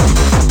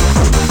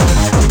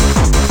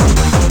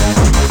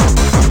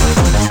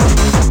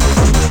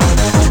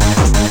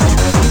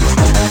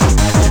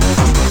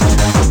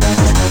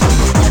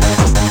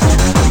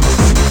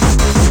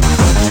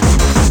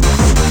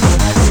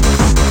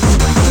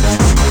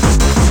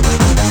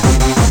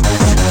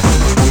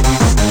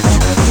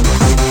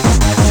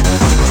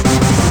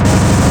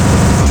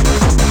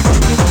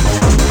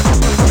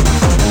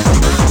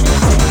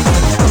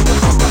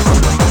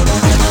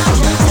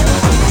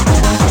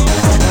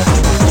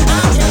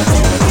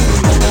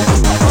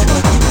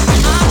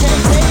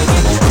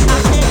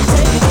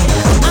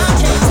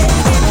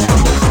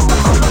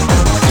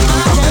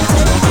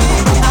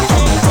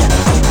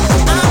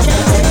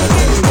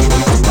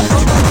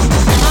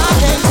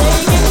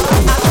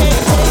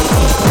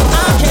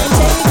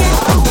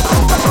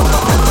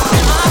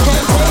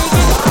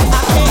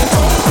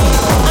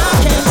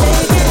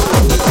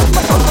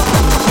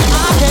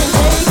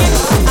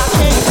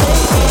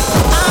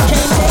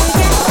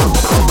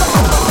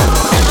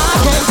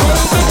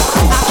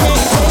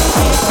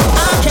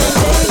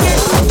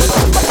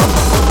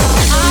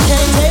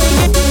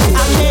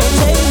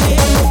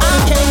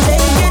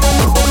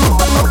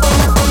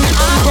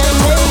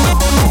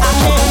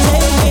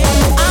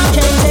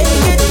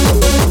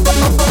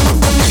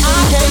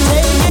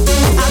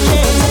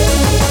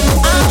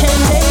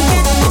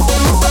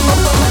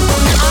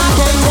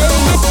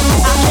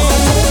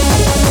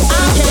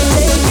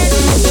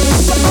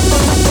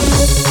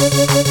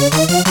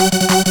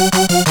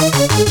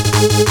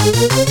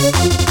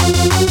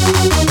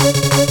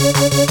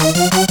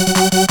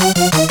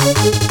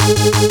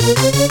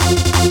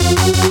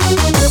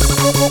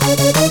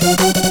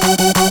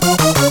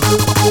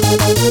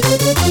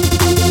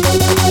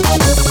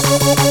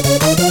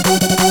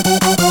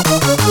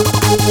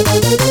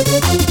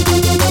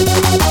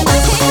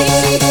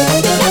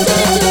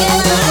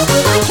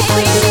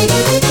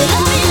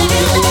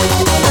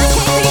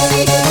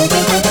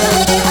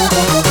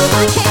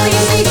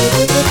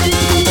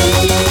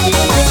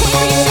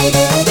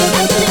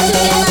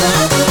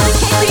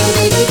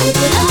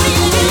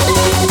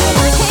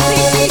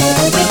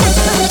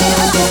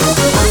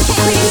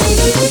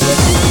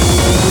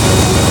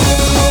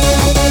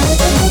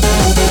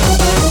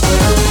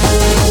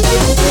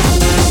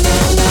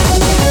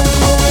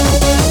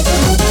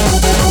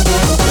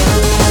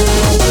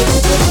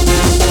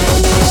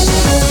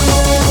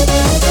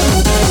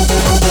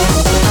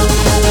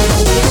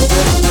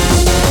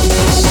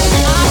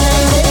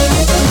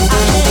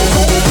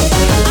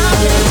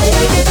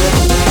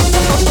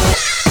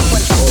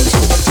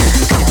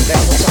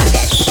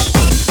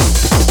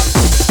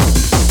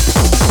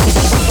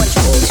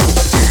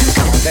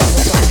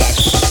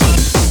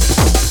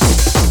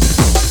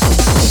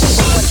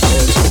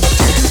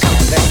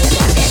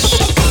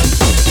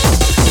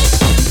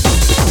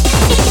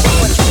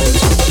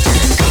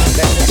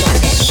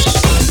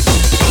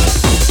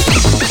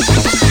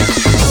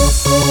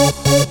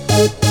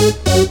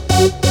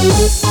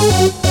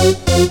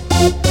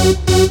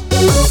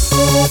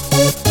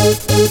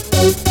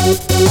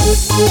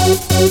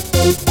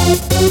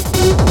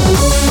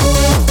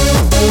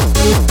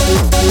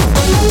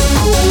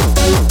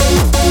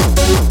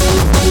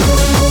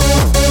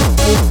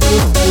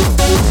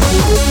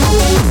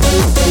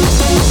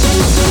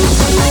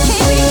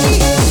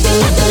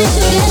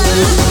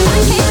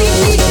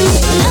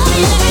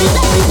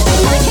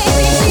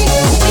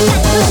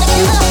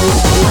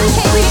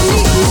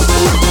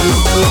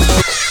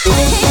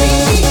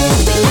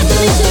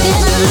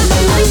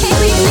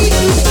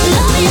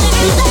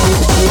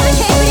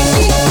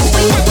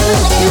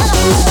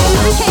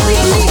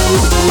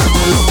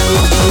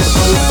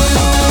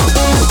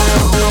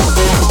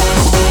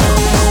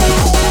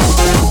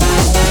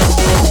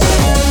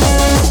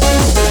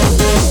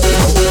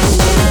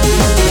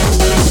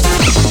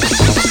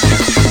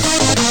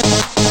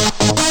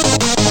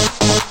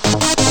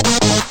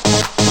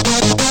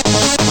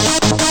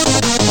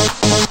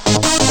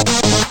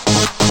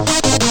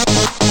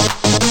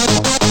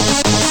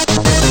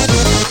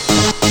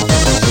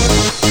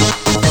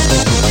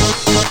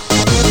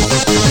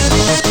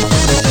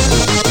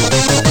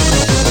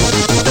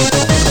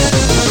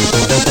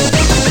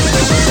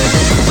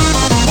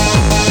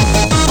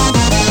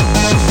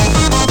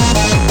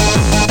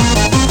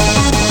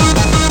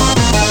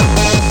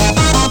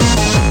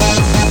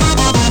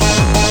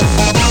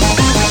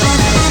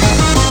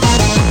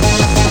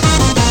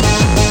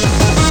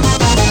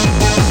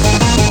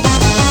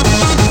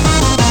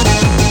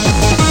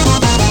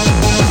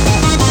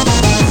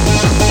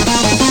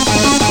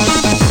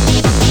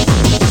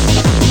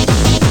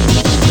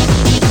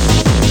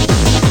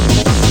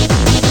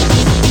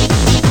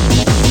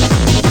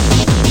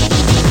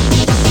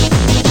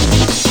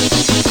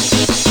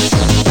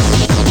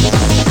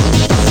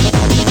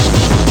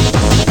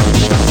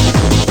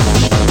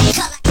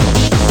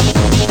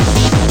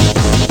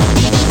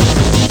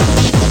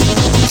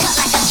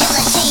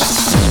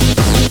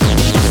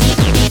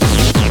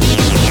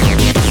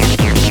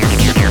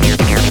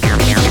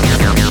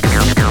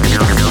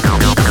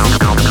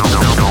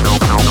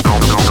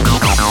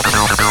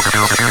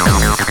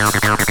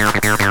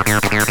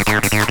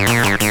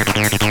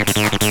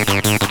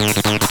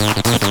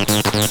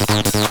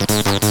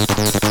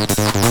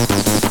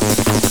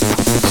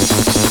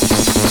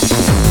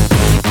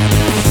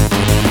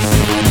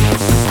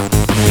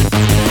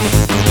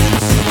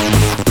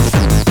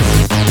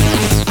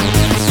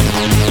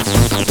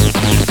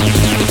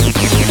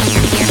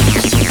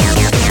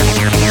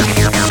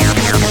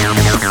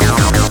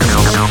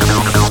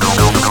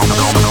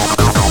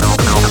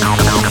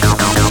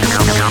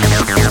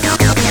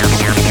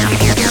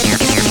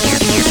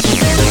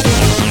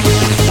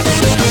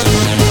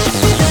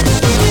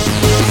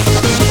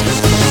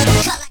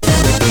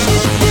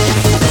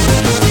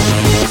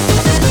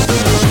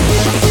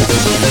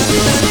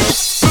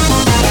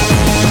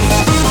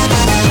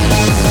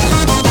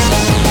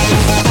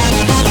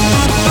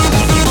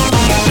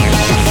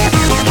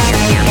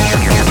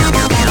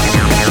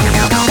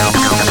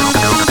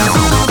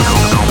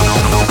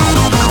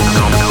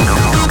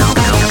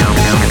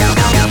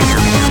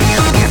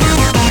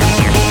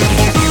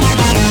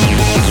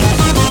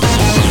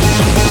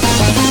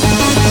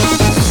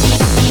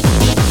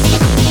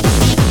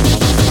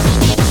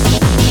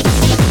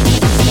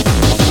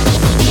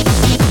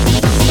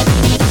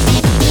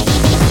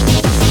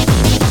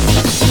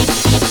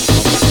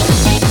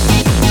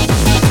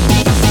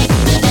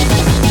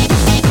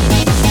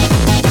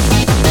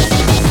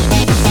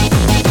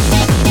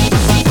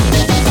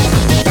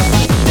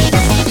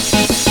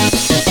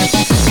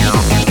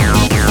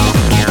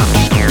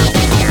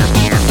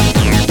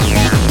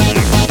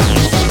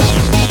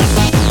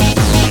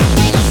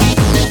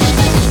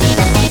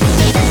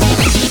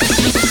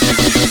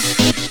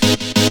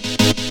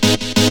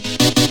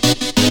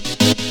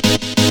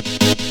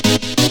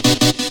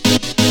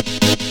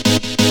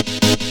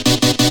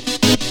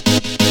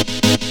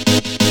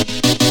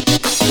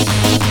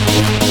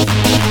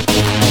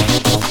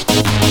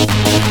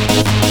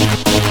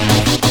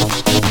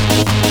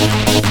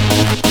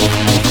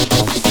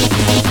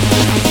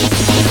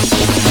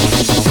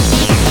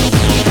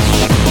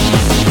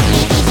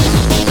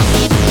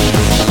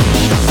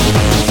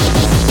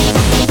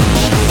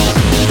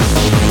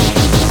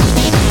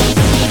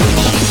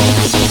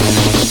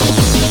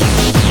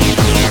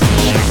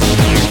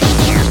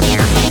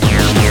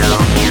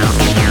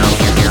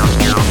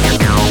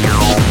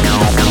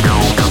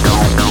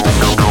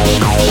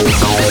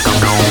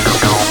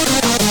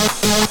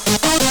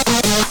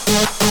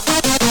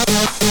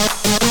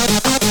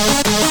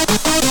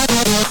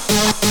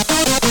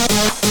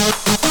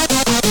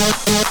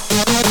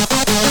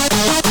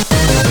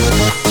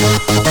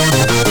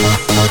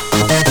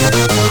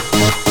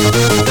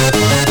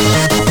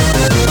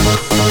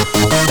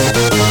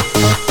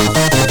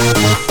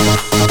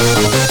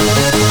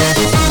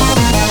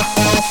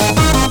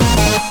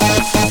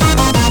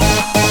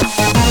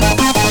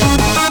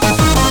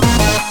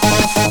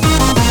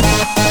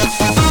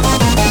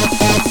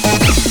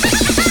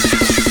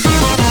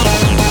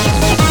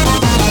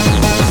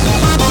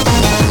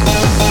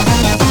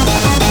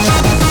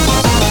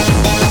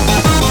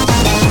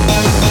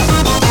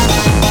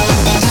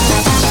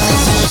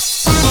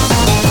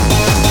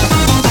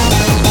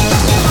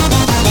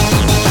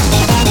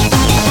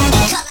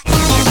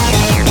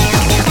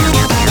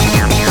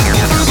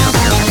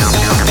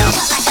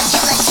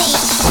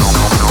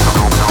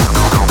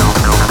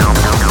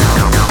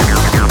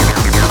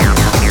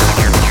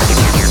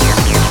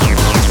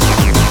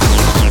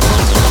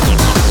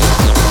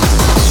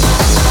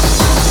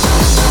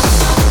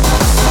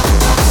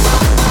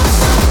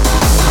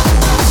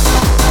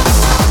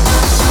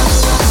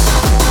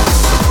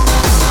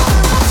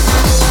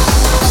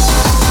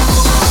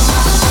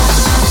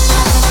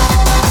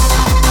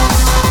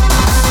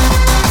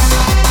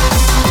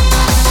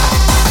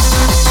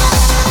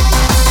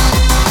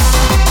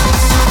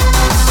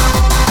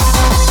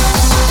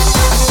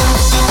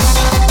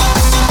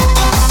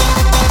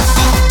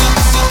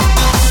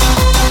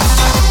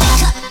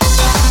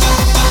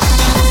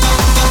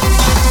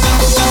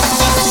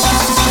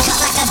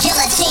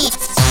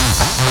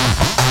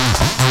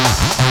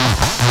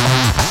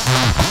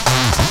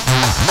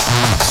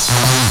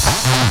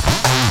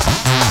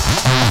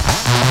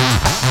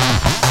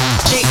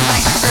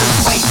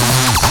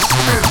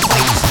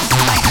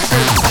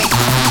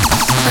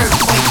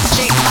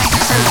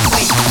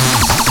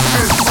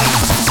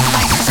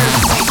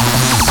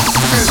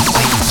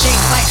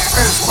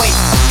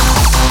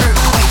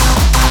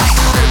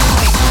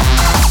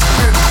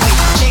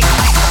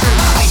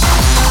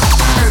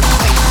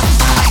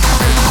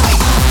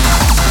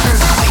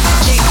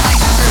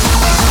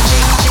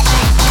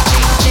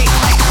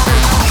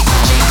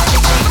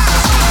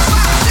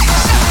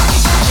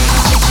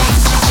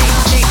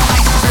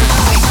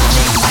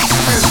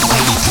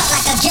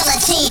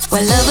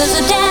 Where lovers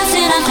are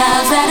dancing on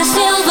clouds that are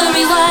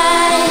silvery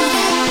white.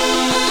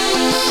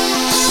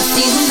 The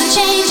seasons are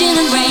changing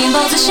and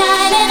rainbows are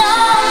shining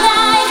all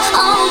night,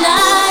 all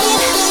night.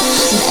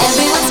 And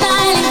everyone's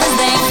smiling 'cause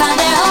they found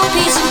their own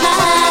peace of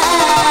mind.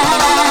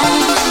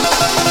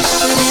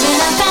 Living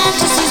our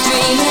fantasies,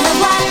 dreaming of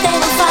what they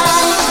will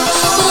find.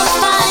 We'll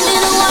find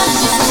in a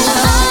wonderful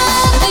world.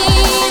 I'll be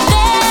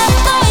there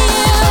for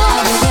you.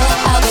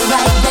 I'll be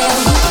right there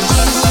with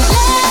you.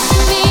 Let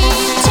me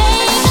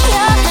take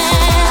your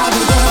hand. I'll be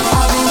there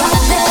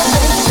right there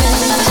with you.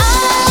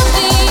 I'll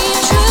be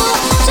true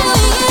to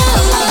you.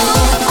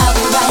 I'll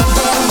be right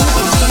there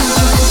with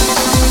you.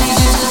 Lead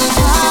you to the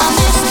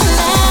promised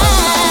land.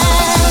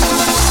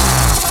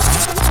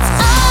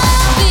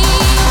 I'll be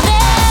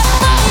there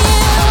for you.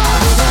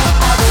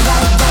 I'll be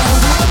right there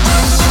with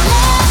you.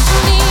 Let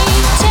me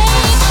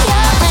take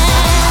your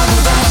hand. I'll be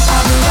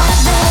right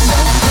there with you.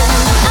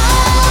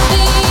 I'll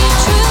be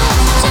true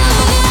to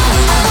you.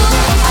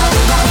 I'll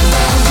be right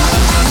there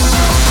with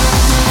you.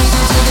 Lead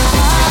you to the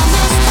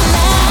promised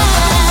land.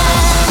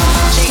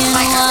 In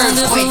a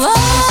wonderful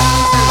world.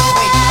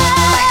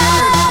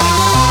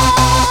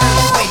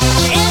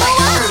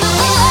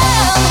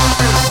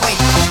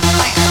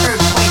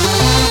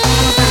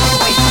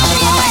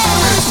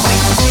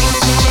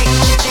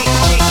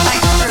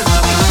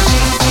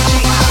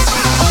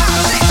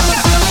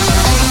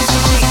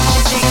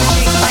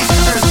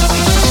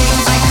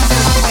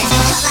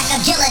 Like a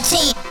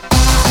guillotine.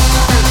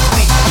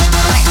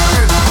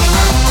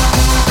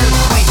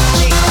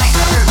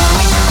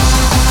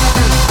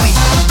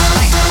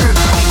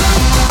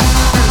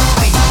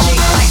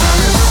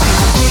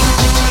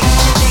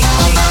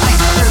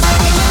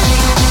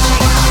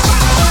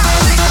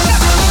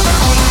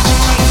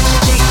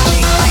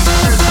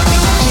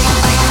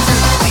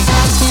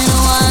 In a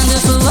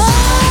wonderful world. In a wonderful world.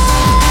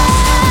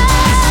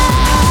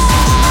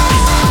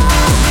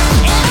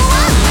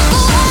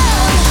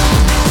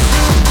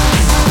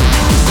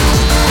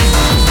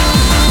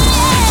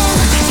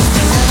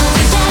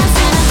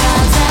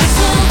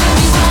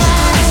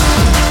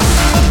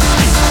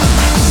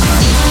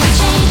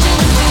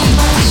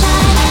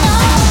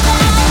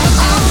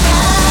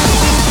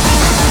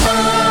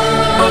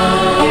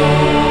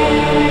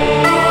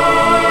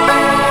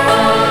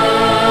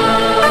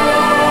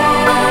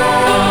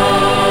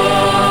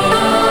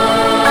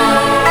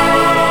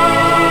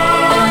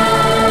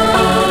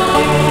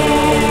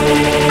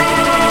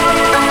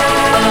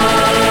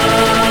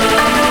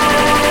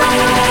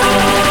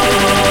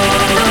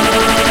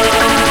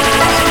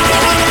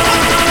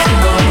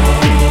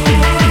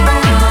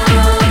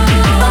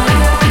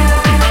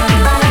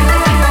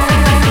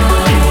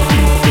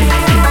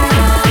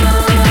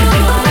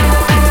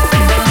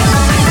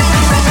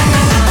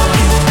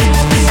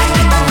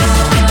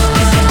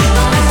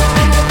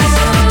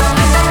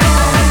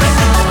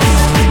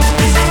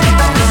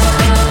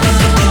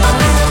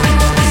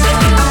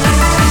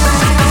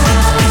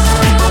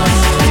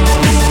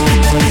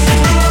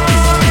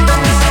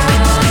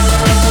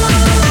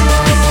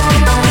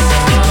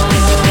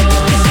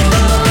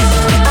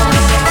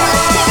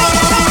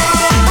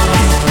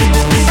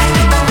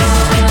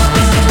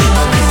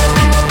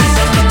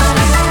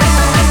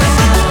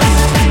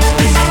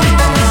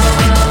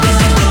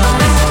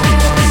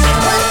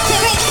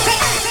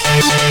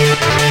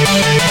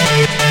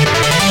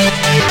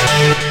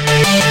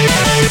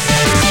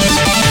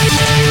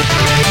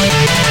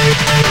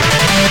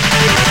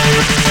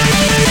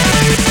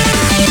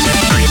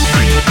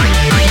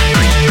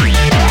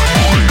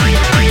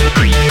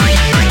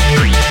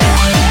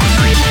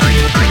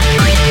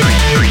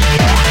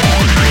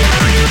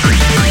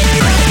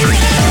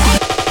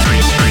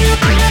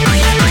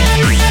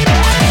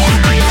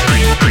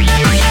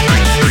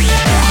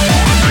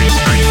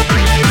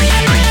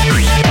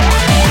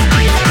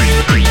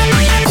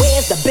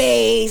 Where's the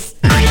bass?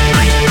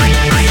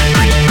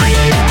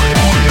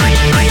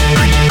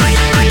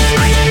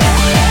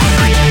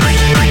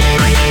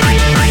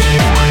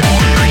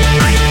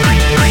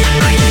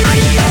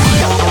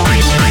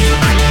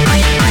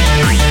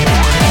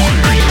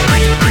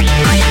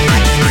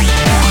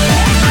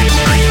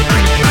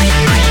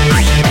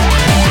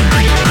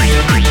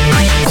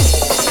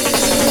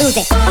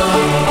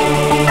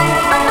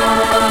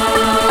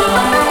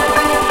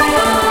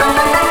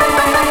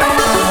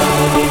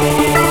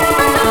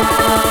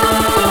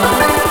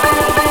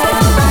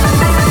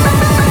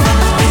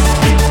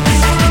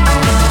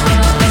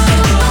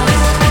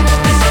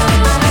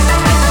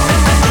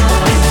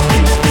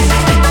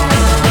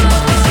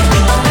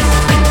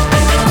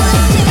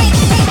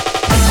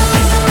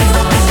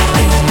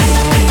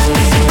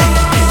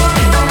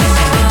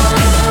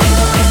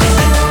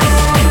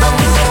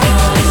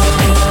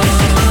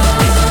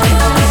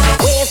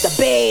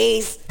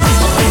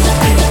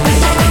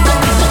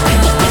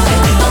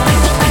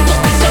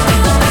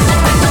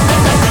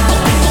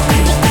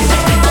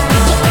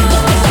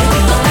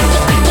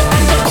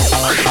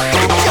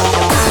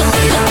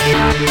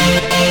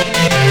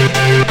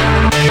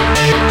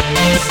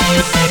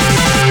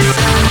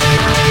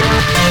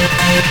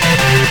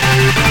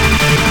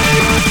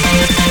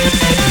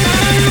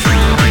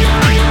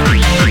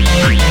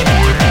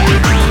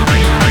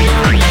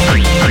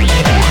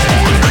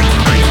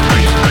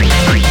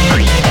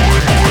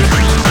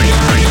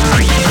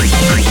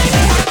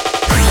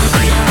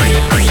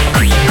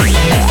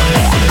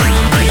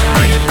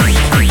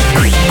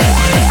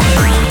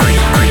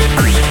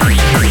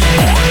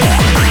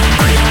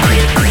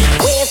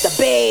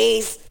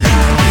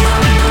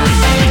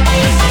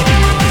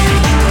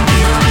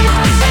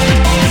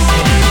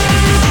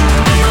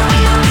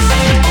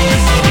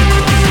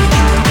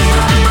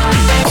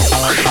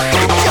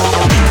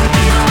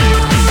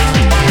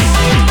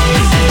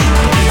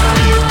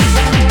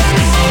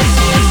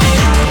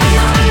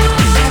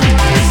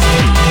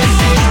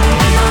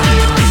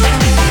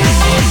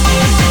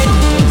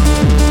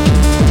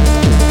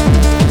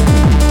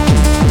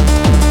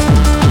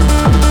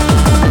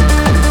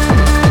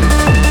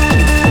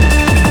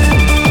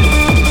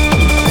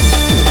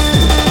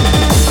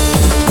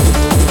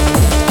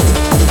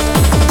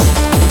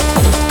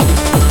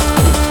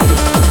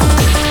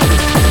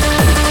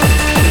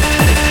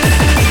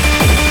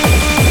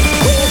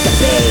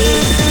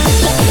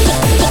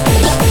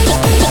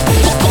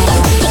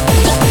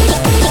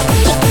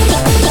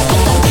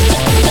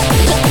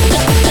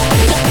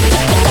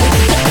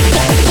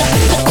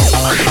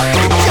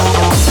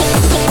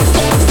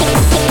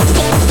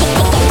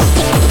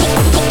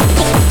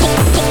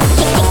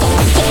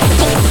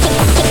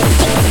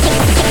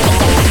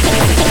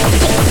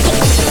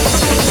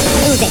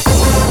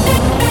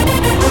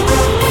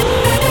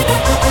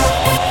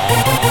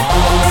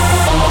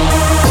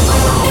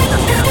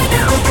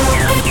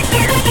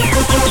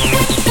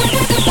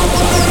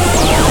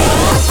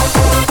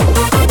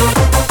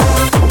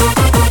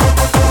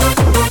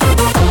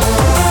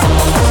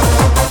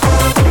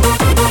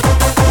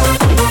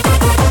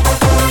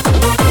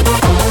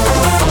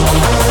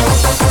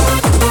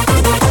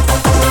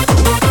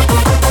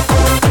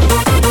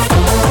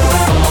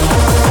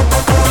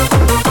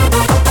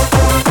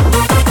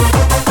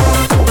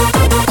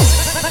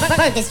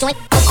 serve this joint.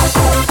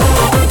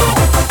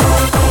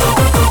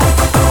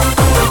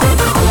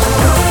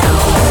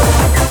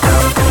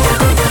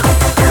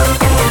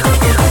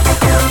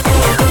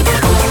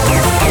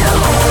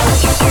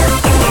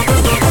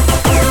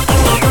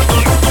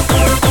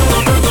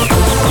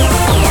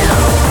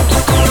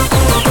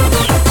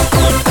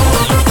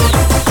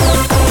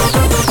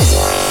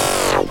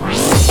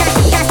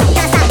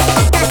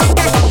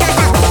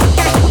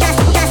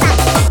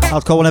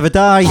 Hardcore Will Never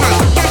Die,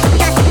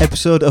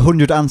 episode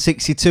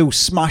 162,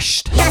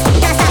 smashed.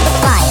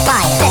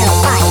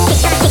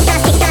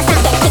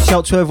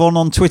 Shout to everyone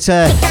on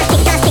Twitter,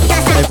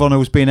 everyone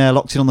who's been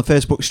locked in on the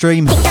Facebook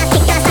stream.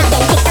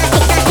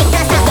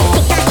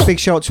 Big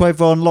shout to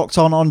everyone locked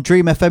on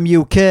Dream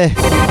FM UK.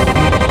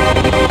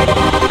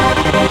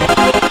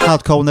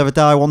 Hardcore Will Never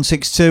Die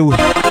 162.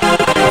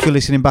 If you're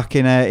listening back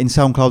in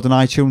SoundCloud and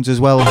iTunes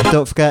as well,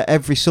 don't forget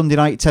every Sunday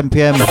night 10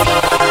 PM.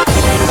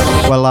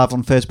 We're live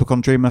on Facebook on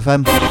Dream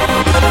FM.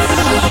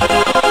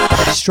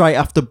 Straight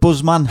after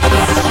Buzzman.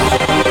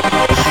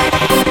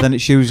 Then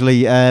it's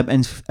usually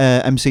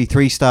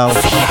MC3 style.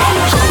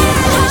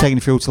 Taking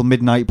it through till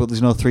midnight, but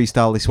there's no 3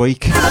 style this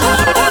week.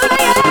 I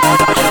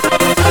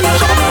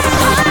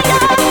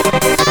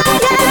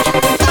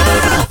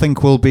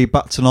think we'll be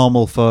back to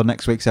normal for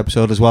next week's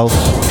episode as well.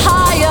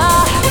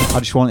 I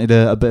just wanted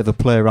a bit of a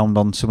play around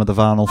on some of the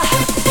vinyl.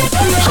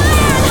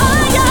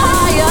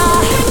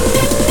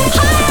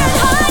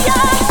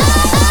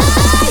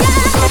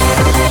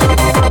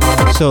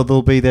 So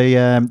there'll be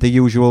the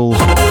usual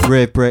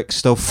rave break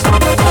stuff,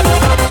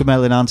 some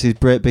early 90s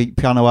breakbeat,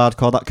 piano,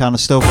 hardcore, that kind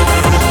of stuff.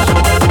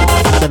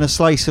 Then a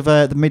slice of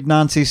the mid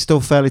 90s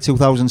stuff, early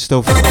 2000s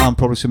stuff, and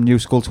probably some new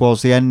school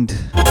towards the end.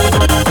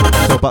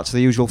 So back to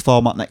the usual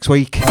format next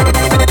week.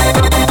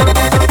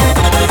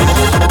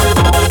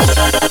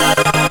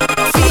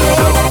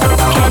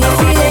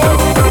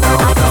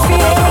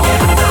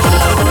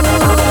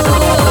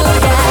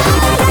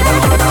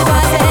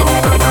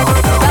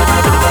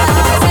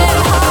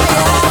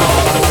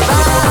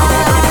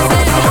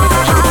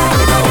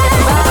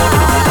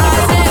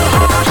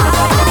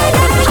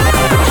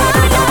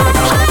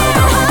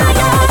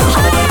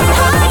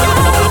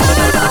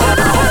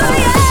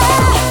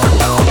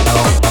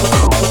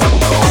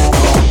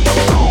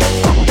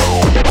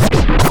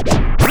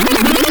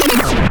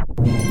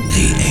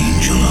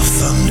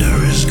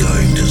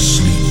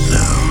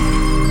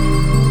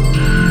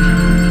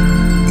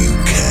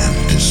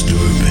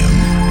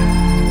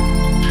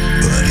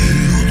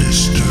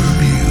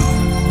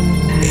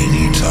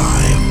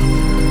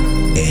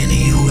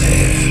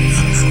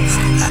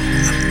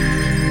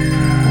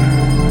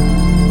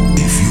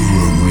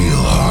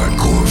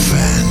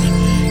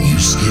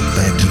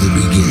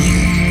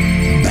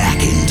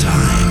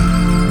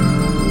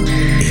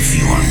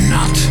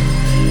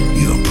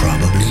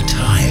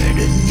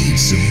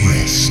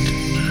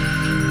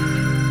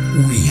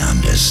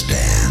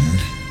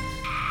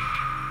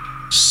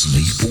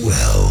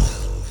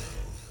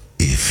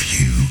 If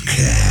you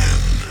can.